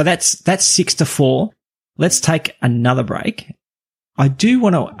right, so that's 6-4. Let's take another break. I do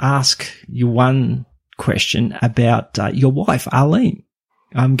want to ask you one question about your wife, Arlene.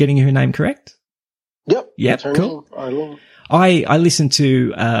 I'm getting her name correct? Yep, cool. Arlene. I listened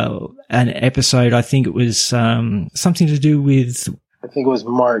to an episode, I think it was something to do with... I think it was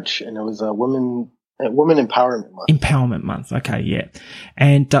March, and it was a Women Empowerment Month. Empowerment Month, okay, yeah.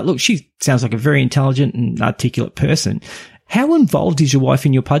 And look, she sounds like a very intelligent and articulate person. How involved is your wife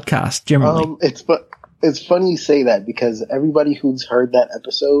in your podcast, generally? It's funny you say that, because everybody who's heard that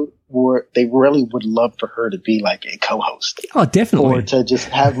episode, they really would love for her to be like a co-host. Oh, definitely. Or to just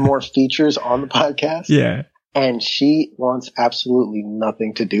have more features on the podcast. Yeah. And she wants absolutely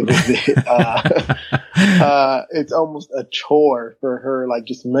nothing to do with it. It's almost a chore for her, like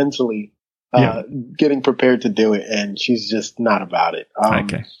just mentally getting prepared to do it. And she's just not about it.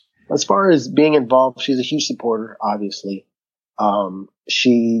 Okay. As far as being involved, she's a huge supporter, obviously.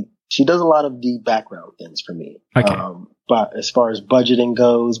 She does a lot of the background things for me. Okay. But as far as budgeting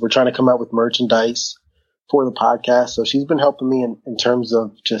goes, we're trying to come out with merchandise for the podcast. So she's been helping me in terms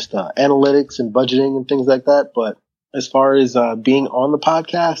of just analytics and budgeting and things like that. But as far as being on the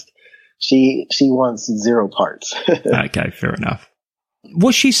podcast, she wants zero parts. Okay, fair enough.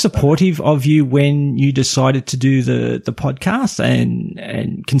 Was she supportive of you when you decided to do the podcast,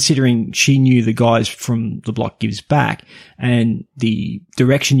 and considering she knew the guys from The Block Gives Back and the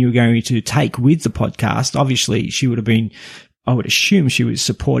direction you were going to take with the podcast? Obviously she would have been, I would assume she was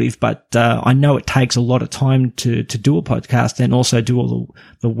supportive, but I know it takes a lot of time to do a podcast and also do all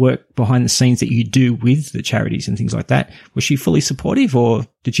the work behind the scenes that you do with the charities and things like that. Was she fully supportive, or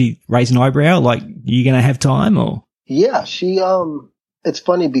did she raise an eyebrow like, you going to have time? Or yeah, she it's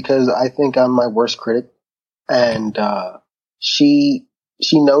funny because I think I'm my worst critic, and she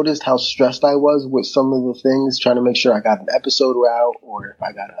noticed how stressed I was with some of the things, trying to make sure I got an episode out or if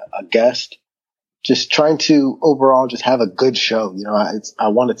I got a guest. just trying to overall just have a good show. You know, I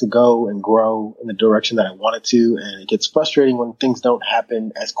want it to go and grow in the direction that I want it to. And it gets frustrating when things don't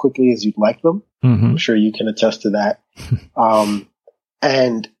happen as quickly as you'd like them. Mm-hmm. I'm sure you can attest to that.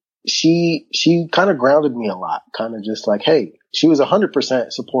 And she kind of grounded me a lot, kind of just like, hey, she was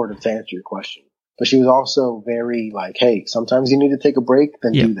 100% supportive to answer your question, but she was also very like, hey, sometimes you need to take a break,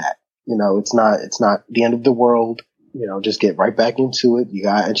 then do that. You know, it's not the end of the world. You know, just get right back into it.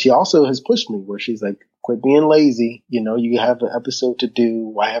 And she also has pushed me where she's like, quit being lazy. You know, you have an episode to do.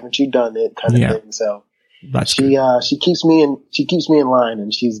 Why haven't you done it? Kind of thing. So she keeps me in line,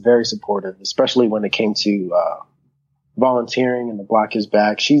 and she's very supportive, especially when it came to, volunteering and the block is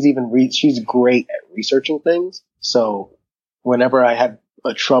back. She's great at researching things. So whenever I had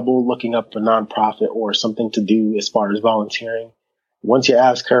a trouble looking up a nonprofit or something to do as far as volunteering, once you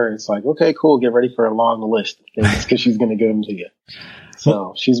ask her, it's like, okay, cool, get ready for a long list of things because she's going to give them to you.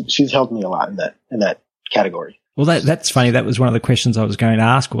 So she's helped me a lot in that category. Well, that's funny. That was one of the questions I was going to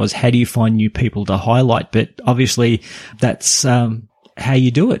ask was, how do you find new people to highlight? But obviously that's how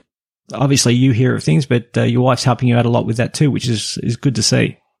you do it. Obviously you hear of things, but your wife's helping you out a lot with that too, which is good to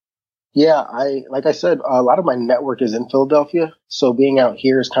see. Yeah, like I said, a lot of my network is in Philadelphia. So being out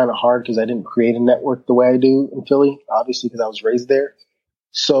here is kind of hard because I didn't create a network the way I do in Philly, obviously because I was raised there.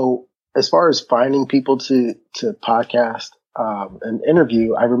 So as far as finding people to podcast and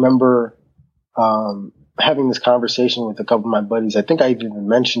interview, I remember having this conversation with a couple of my buddies. I think I even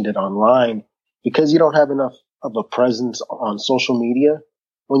mentioned it online, because you don't have enough of a presence on social media.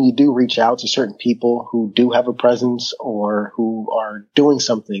 When you do reach out to certain people who do have a presence or who are doing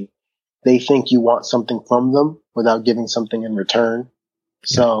something, they think you want something from them without giving something in return.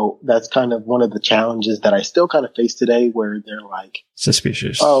 So that's kind of one of the challenges that I still kind of face today, where they're like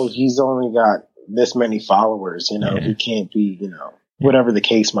suspicious. Oh, he's only got this many followers, you know, he can't be, you know, whatever the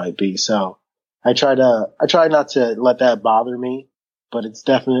case might be. So I try not to let that bother me, but it's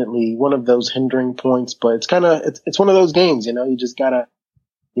definitely one of those hindering points. But it's one of those games, you know, you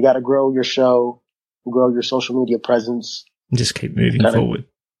gotta grow your show, grow your social media presence. And just keep moving forward.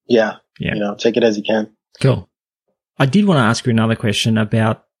 Yeah. You know, take it as you can. Cool. I did want to ask you another question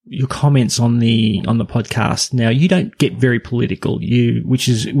about your comments on the podcast. Now, you don't get very political, which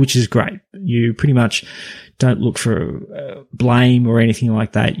is great. You pretty much don't look for blame or anything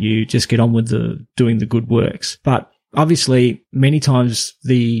like that. You just get on with doing the good works. But obviously, many times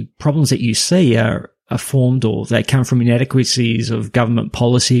the problems that you see are formed, or they come from inadequacies of government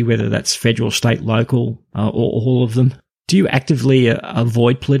policy, whether that's federal, state, local, or all of them. Do you actively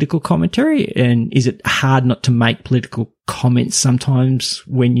avoid political commentary? And is it hard not to make political comments sometimes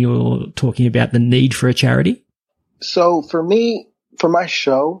when you're talking about the need for a charity? So for me, for my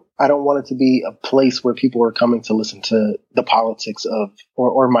show, I don't want it to be a place where people are coming to listen to the politics of,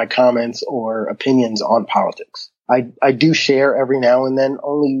 or my comments or opinions on politics. I do share every now and then,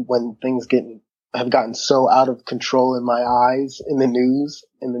 only when things have gotten so out of control in my eyes in the news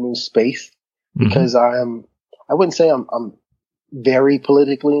space, because I wouldn't say I'm very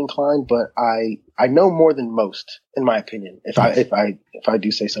politically inclined, but I know more than most, in my opinion, if I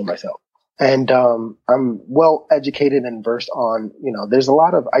do say so myself. And I'm well educated and versed on, you know, there's a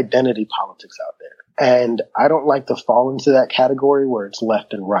lot of identity politics out there. And I don't like to fall into that category where it's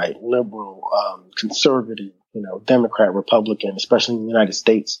left and right, liberal, conservative, you know, Democrat, Republican, especially in the United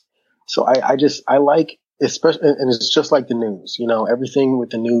States. So I like, especially, and it's just like the news, you know, everything with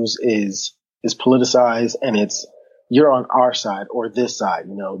the news is politicized, and you're on our side or this side,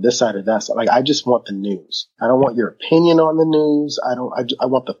 you know, this side or that side. Like, I just want the news. I don't want your opinion on the news. I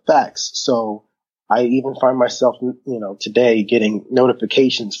want the facts. So I even find myself, you know, today getting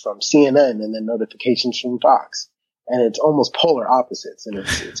notifications from CNN and then notifications from Fox, and it's almost polar opposites, and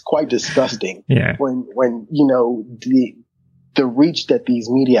it's quite disgusting. Yeah. When you know the reach that these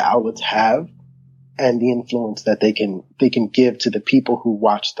media outlets have and the influence that they can give to the people who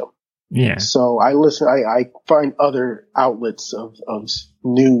watch them. Yeah. So I find other outlets of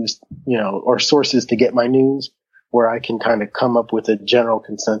news, you know, or sources to get my news, where I can kind of come up with a general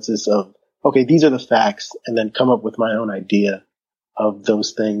consensus of, okay, these are the facts, and then come up with my own idea of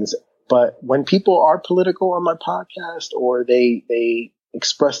those things. But when people are political on my podcast, or they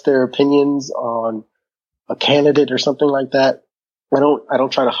express their opinions on a candidate or something like that, I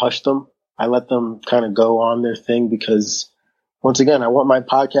don't try to hush them. I let them kind of go on their thing, because once again, I want my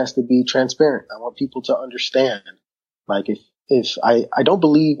podcast to be transparent. I want people to understand. Like, if I don't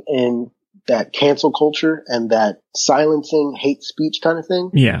believe in that cancel culture and that silencing hate speech kind of thing.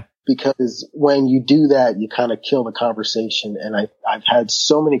 Yeah. Because when you do that, you kind of kill the conversation. And I've had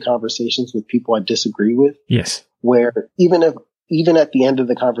so many conversations with people I disagree with. Yes. Where even even at the end of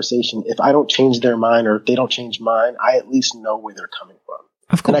the conversation, if I don't change their mind or if they don't change mine, I at least know where they're coming from.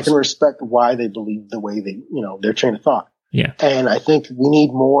 Of course. And I can respect why they believe the way they, their train of thought. Yeah. And I think we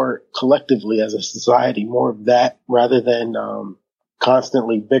need more collectively as a society, more of that rather than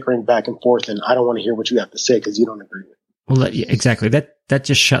constantly bickering back and forth. And I don't want to hear what you have to say because you don't agree with it. Well, exactly. That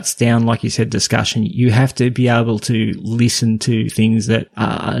just shuts down, like you said, discussion. You have to be able to listen to things that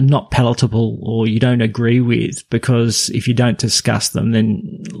are not palatable or you don't agree with, because if you don't discuss them,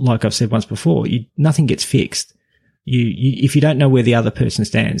 then, like I've said once before, nothing gets fixed. If you don't know where the other person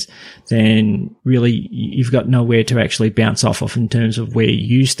stands, then really you've got nowhere to actually bounce off of in terms of where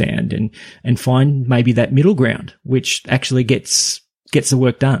you stand and find maybe that middle ground, which actually gets the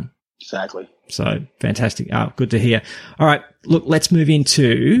work done. Exactly. So fantastic. Oh, good to hear. All right. Look, let's move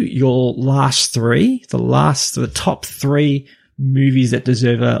into your last three, the top three movies that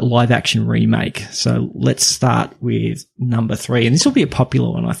deserve a live action remake. So let's start with number 3. And this will be a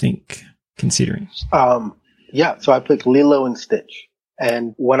popular one, I think, considering. Yeah. So I picked Lilo and Stitch.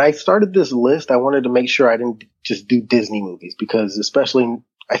 And when I started this list, I wanted to make sure I didn't just do Disney movies, because especially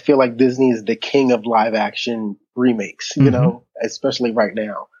I feel like Disney is the king of live action remakes, especially right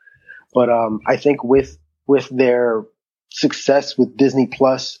now. But I think with their success with Disney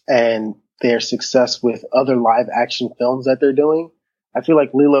Plus and their success with other live action films that they're doing, I feel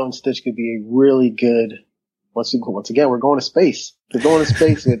like Lilo and Stitch could be a really good. Once again, we're going to space. We're going to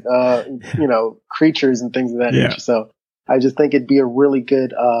space with creatures and things of that nature. So I just think it'd be a really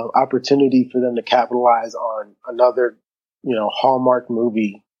good opportunity for them to capitalize on another Hallmark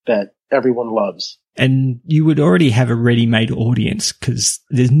movie that everyone loves. And you would already have a ready-made audience, because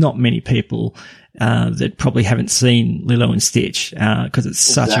there's not many people that probably haven't seen Lilo and Stitch, because it's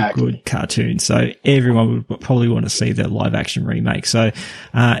such a good cartoon. So everyone would probably want to see the live-action remake. So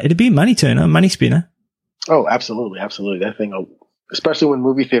it'd be a money turner, money spinner. Oh, absolutely, absolutely. That thing, especially when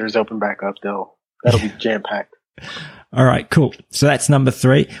movie theaters open back up, that'll be jam-packed. All right, cool. So that's number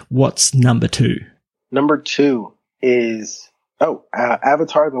 3. What's number 2? Number 2 is...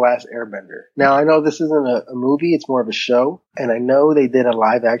 Avatar: The Last Airbender. Now, I know this isn't a movie, it's more of a show, and I know they did a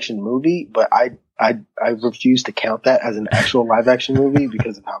live-action movie, but I refuse to count that as an actual live-action movie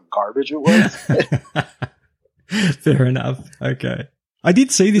because of how garbage it was. Fair enough. Okay. I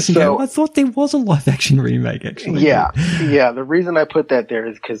did see this again. I thought there was a live-action remake, actually. Yeah. The reason I put that there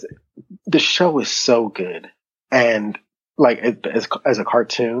is because the show is so good, and like as a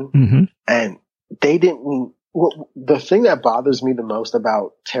cartoon, and they didn't... Well, the thing that bothers me the most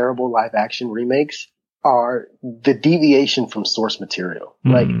about terrible live action remakes are the deviation from source material.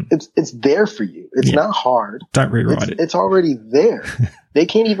 Like it's there for you. It's not hard. Don't rewrite it. It's already there. They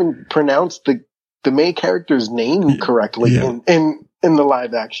can't even pronounce the main character's name correctly in the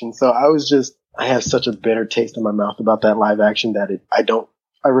live action. So I have such a bitter taste in my mouth about that live action that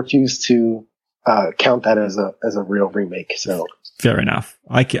I refuse to count that as a real remake. So fair enough.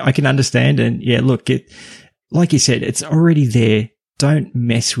 I can understand. And look, like you said, it's already there. Don't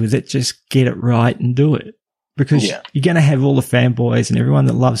mess with it. Just get it right and do it. Because you're going to have all the fanboys and everyone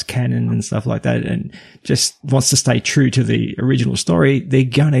that loves canon and stuff like that and just wants to stay true to the original story. They're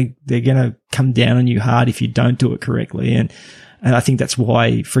going to come down on you hard if you don't do it correctly. And I think that's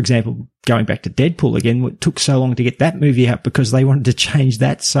why, for example, going back to Deadpool again, it took so long to get that movie out, because they wanted to change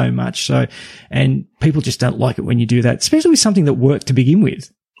that so much. So, and people just don't like it when you do that, especially with something that worked to begin with.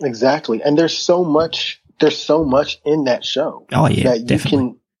 Exactly. And there's so much in that show. Oh yeah, that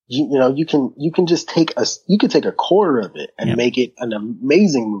definitely. You can just take a quarter of it and make it an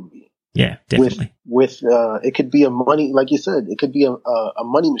amazing movie. Yeah, definitely. With it could be a money, like you said, it could be a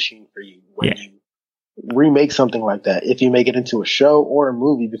money machine for you when you remake something like that. If you make it into a show or a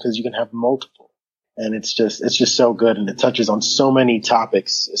movie, because you can have multiple, and it's just so good, and it touches on so many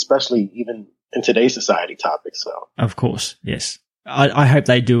topics, especially even in today's society topics. So of course, yes, I hope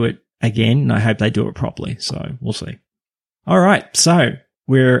they do it again, and I hope they do it properly. So we'll see. All right, so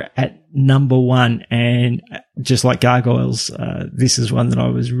we're at number 1, and just like Gargoyles, this is one that I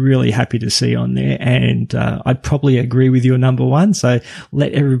was really happy to see on there, and I'd probably agree with your number 1. So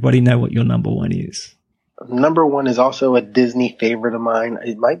let everybody know what your number 1 is. Number 1 is also a Disney favorite of mine.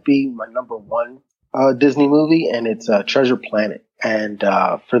 It might be my number 1 Disney movie, and it's Treasure Planet. And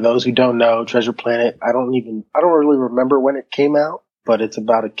for those who don't know, Treasure Planet, I don't really remember when it came out. But it's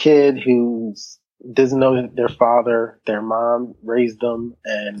about a kid who doesn't know their father, their mom raised them,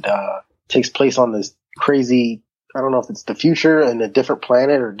 and takes place on this crazy, I don't know if it's the future and a different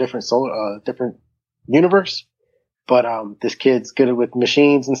planet or different universe. But this kid's good with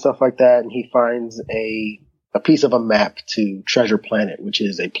machines and stuff like that, and he finds a piece of a map to Treasure Planet, which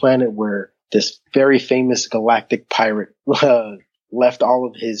is a planet where this very famous galactic pirate left all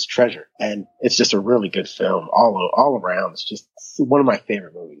of his treasure. And it's just a really good film all around. It's just one of my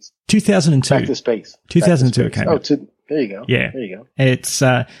favorite movies. 2002. Back to Space. 2002 it came out. There you go. Yeah. There you go. It's,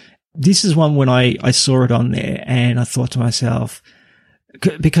 this is one when I saw it on there and I thought to myself,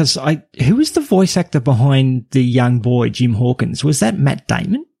 because who was the voice actor behind the young boy, Jim Hawkins? Was that Matt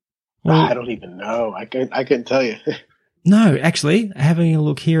Damon? I don't even know. I couldn't tell you. No, actually, having a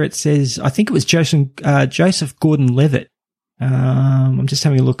look here, it says, I think it was Joseph Gordon-Levitt. I'm just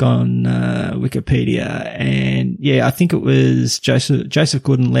having a look on Wikipedia, and yeah, I think it was Joseph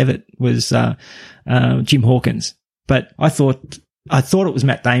Gordon-Levitt was Jim Hawkins. But I thought it was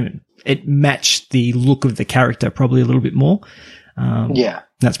Matt Damon. It matched the look of the character probably a little bit more. Yeah,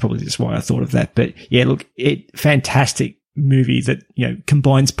 that's probably just why I thought of that. But yeah, look, fantastic movie that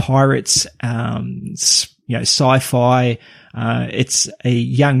combines pirates, sci-fi. It's a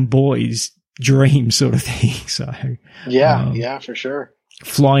young boy's dream sort of thing. So yeah, for sure.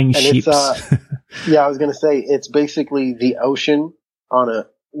 Flying ships. Yeah, I was gonna say it's basically the ocean on a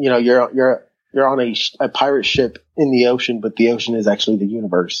you're on a pirate ship in the ocean, but the ocean is actually the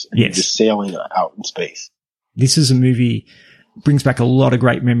universe. And yes, you're just sailing out in space. This is a movie brings back a lot of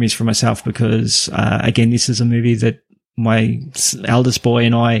great memories for myself because again, this is a movie that my eldest boy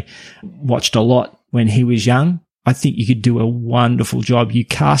and I watched a lot when he was young. I think you could do a wonderful job. You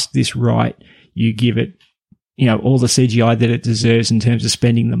cast this right. You give it, all the CGI that it deserves in terms of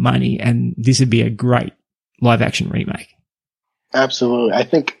spending the money. And this would be a great live action remake. Absolutely. I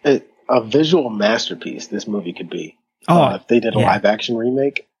think a visual masterpiece this movie could be. If they did a live action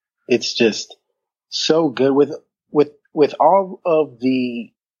remake, it's just so good with all of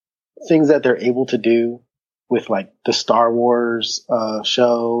the things that they're able to do with like the Star Wars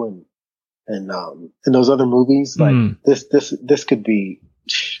show and those other movies. Like this could be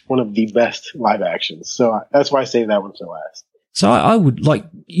one of the best live actions. So that's why I say that one for last. So I would like,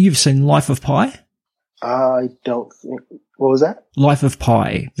 you've seen Life of Pi? I don't think, what was that? Life of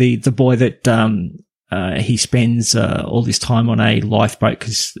Pi, the boy that he spends all this time on a lifeboat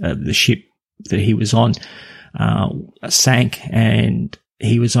because the ship that he was on sank and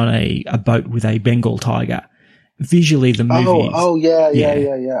he was on a boat with a Bengal tiger. Visually, the movie.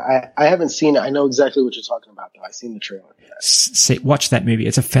 Yeah. I haven't seen it. I know exactly what you're talking about, though. I've seen the trailer. Watch that movie.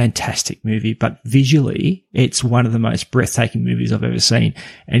 It's a fantastic movie, but visually, it's one of the most breathtaking movies I've ever seen.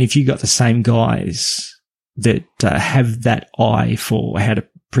 And if you got the same guys that have that eye for how to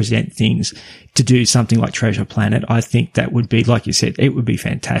present things to do something like Treasure Planet, I think that would be, like you said, it would be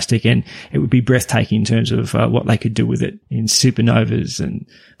fantastic and it would be breathtaking in terms of what they could do with it in supernovas and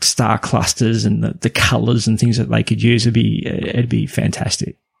star clusters and the colors and things that they could use. It'd be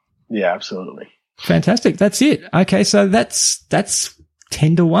fantastic. Yeah, absolutely. Fantastic. That's it. Okay. So that's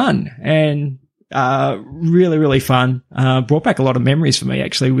 10-1 and really, really fun. Brought back a lot of memories for me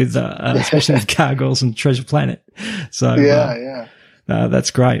actually with, especially with Gargoyles and Treasure Planet. So yeah.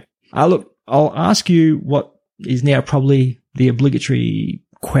 That's great. Look, I'll ask you what is now probably the obligatory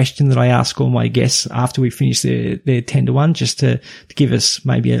question that I ask all my guests after we finish their 10-1, just to give us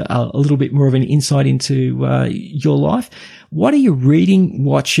maybe a little bit more of an insight into your life. What are you reading,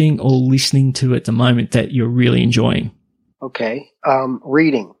 watching, or listening to at the moment that you're really enjoying? Okay.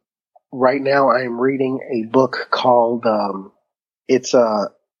 Reading. Right now I am reading a book called it's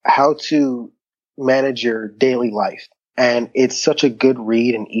How to Manage Your Daily Life. And it's such a good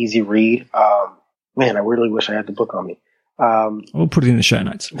read and easy read. Man, I really wish I had the book on me. We'll put it in the show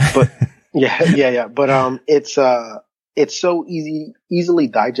notes. But yeah. But it's so easily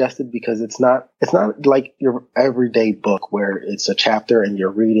digested because it's not like your everyday book where it's a chapter and you're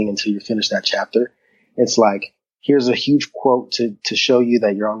reading until you finish that chapter. It's like, here's a huge quote to show you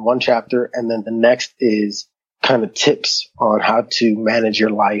that you're on one chapter, and then the next is kind of tips on how to manage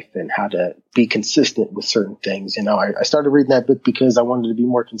your life and how to be consistent with certain things. I started reading that book because I wanted to be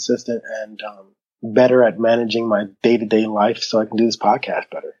more consistent and better at managing my day-to-day life so I can do this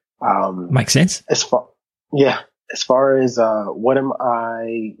podcast better. Makes sense. As far as what am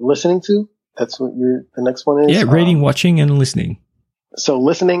I listening to? That's what the next one is? Yeah, reading, watching, and listening. So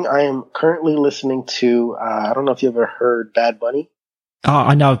listening, I am currently listening to, I don't know if you ever heard Bad Bunny. Oh,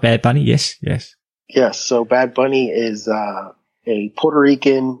 I know of Bad Bunny. Yes. Yes. So Bad Bunny is a Puerto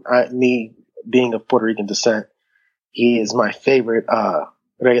Rican, me being of Puerto Rican descent. He is my favorite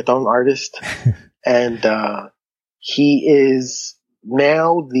reggaeton artist. And he is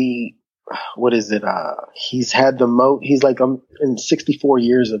now he's had he's like in 64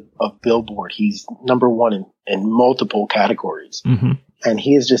 years of Billboard. He's number one in multiple categories. Mm-hmm. And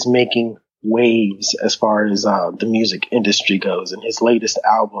he is just making waves as far as the music industry goes. And his latest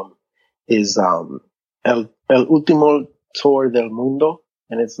album is El Último Tour del Mundo,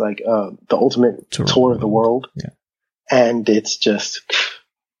 and it's like the ultimate tour of the world. Yeah. And it's just,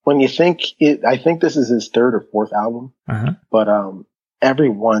 when you think it, I think this is his third or fourth album, but every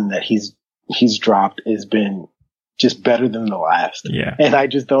one that he's dropped has been just better than the last. Yeah. And I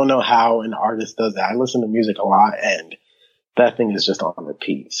just don't know how an artist does that. I listen to music a lot, and that thing is just on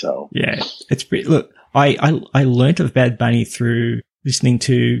repeat. So yeah, it's pretty. Look, I learnt of Bad Bunny through listening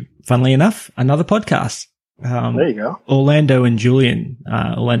to, funnily enough, another podcast. There you go. Orlando and Julian.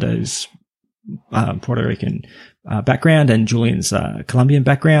 Orlando's Puerto Rican background, and Julian's Colombian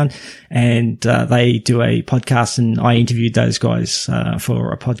background, and they do a podcast, and I interviewed those guys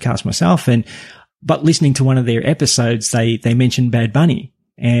for a podcast myself. But listening to one of their episodes, they mentioned Bad Bunny.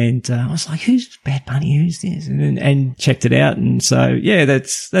 And I was like, "Who's Bad Bunny? Who's this?" And checked it out. And so, yeah,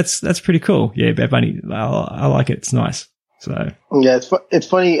 that's pretty cool. Yeah, Bad Bunny. I like it. It's nice. So yeah, it's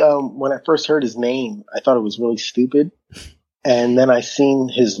funny. When I first heard his name, I thought it was really stupid, and then I seen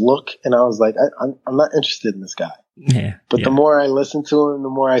his look, and I was like, I'm not interested in this guy. Yeah. But the more I listen to him, the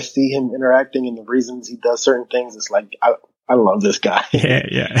more I see him interacting, and the reasons he does certain things, it's like I love this guy.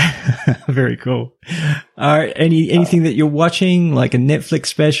 Yeah. Very cool. Anything that you're watching, like a Netflix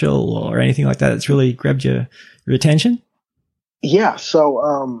special or anything like that, that's really grabbed your attention? Yeah.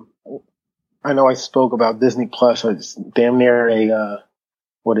 So, I know I spoke about Disney Plus. It's damn near a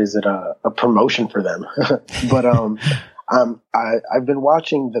promotion for them. But, I've been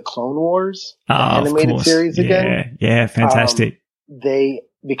watching the Clone Wars animated series again. Yeah. Fantastic.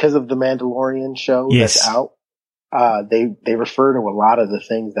 Because of the Mandalorian show that's out, they refer to a lot of the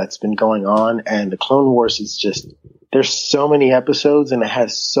things that's been going on, and the Clone Wars is just, there's so many episodes and it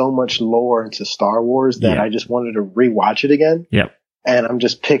has so much lore into Star Wars that I just wanted to rewatch it again. Yep. And I'm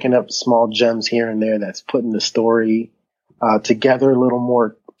just picking up small gems here and there that's putting the story together a little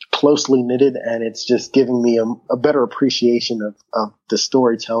more closely knitted, and it's just giving me a better appreciation of the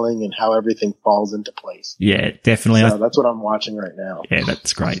storytelling and how everything falls into place. Yeah, definitely. So that's what I'm watching right now. Yeah,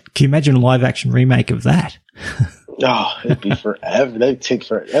 that's great. Can you imagine a live action remake of that? Oh, it'd be forever. That'd take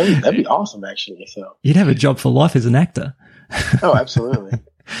forever. That'd be awesome, actually. So you'd have a job for life as an actor. Oh, absolutely.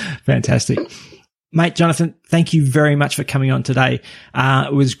 Fantastic. Mate, Jonathan, thank you very much for coming on today.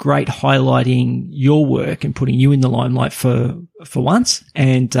 It was great highlighting your work and putting you in the limelight for once.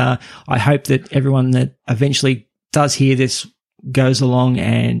 And I hope that everyone that eventually does hear this goes along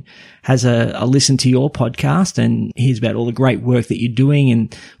and has a listen to your podcast and hears about all the great work that you're doing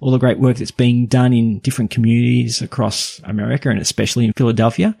and all the great work that's being done in different communities across America and especially in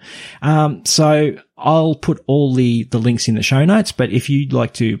Philadelphia. So I'll put all the links in the show notes, but if you'd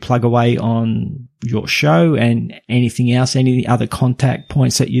like to plug away on your show and anything else, any other contact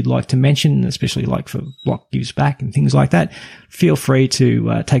points that you'd like to mention, especially like for Block Gives Back and things like that, feel free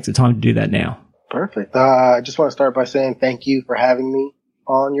to take the time to do that now. Perfect. I just want to start by saying thank you for having me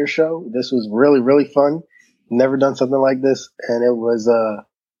on your show. This was really, really fun. Never done something like this, and it was a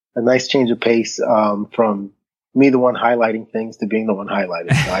nice change of pace from me, the one highlighting things, to being the one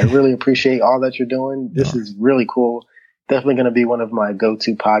highlighted. So I really appreciate all that you're doing. This is really cool. Definitely going to be one of my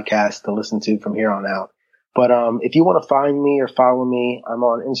go-to podcasts to listen to from here on out. But if you want to find me or follow me, I'm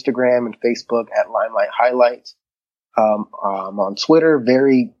on Instagram and Facebook at Limelight Highlights. I'm on Twitter,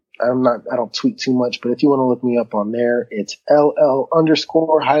 I don't tweet too much, but if you want to look me up on there, it's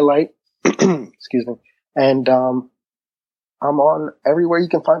LL_highlight. Excuse me. And, I'm on everywhere you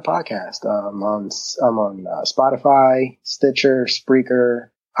can find podcasts. I'm on Spotify, Stitcher, Spreaker,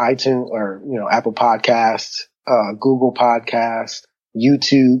 iTunes, or, Apple Podcasts, Google Podcasts,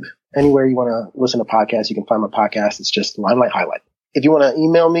 YouTube, anywhere you want to listen to podcasts, you can find my podcast. It's just Limelight Highlight. If you want to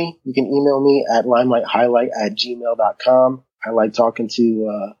email me, you can email me at limelighthehighlight@gmail.com. I like talking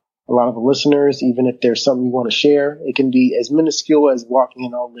to, a lot of the listeners, even if there's something you want to share. It can be as minuscule as walking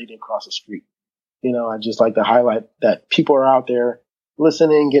an old lady across the street. I just like to highlight that people are out there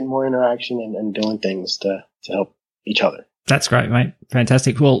listening, getting more interaction and doing things to help each other. That's great, mate.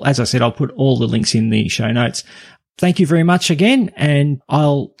 Fantastic. Well, as I said, I'll put all the links in the show notes. Thank you very much again, and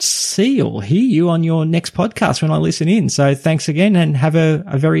I'll see or hear you on your next podcast when I listen in. So thanks again, and have a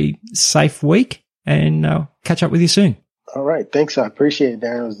very safe week, and I'll catch up with you soon. All right. Thanks. I appreciate it,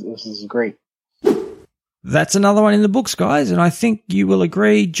 Darren. This is great. That's another one in the books, guys, and I think you will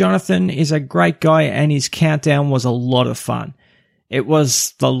agree Jonathan is a great guy and his countdown was a lot of fun. It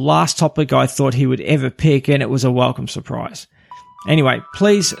was the last topic I thought he would ever pick, and it was a welcome surprise. Anyway,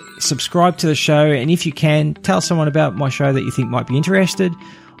 please subscribe to the show, and if you can, tell someone about my show that you think might be interested.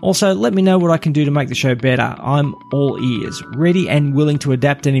 Also, let me know what I can do to make the show better. I'm all ears, ready and willing to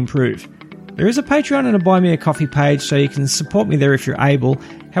adapt and improve. There is a Patreon and a Buy Me a Coffee page, so you can support me there if you're able.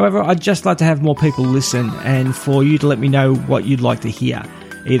 However, I'd just like to have more people listen and for you to let me know what you'd like to hear,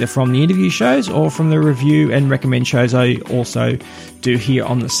 either from the interview shows or from the review and recommend shows I also do here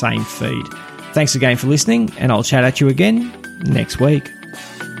on the same feed. Thanks again for listening, and I'll chat at you again next week.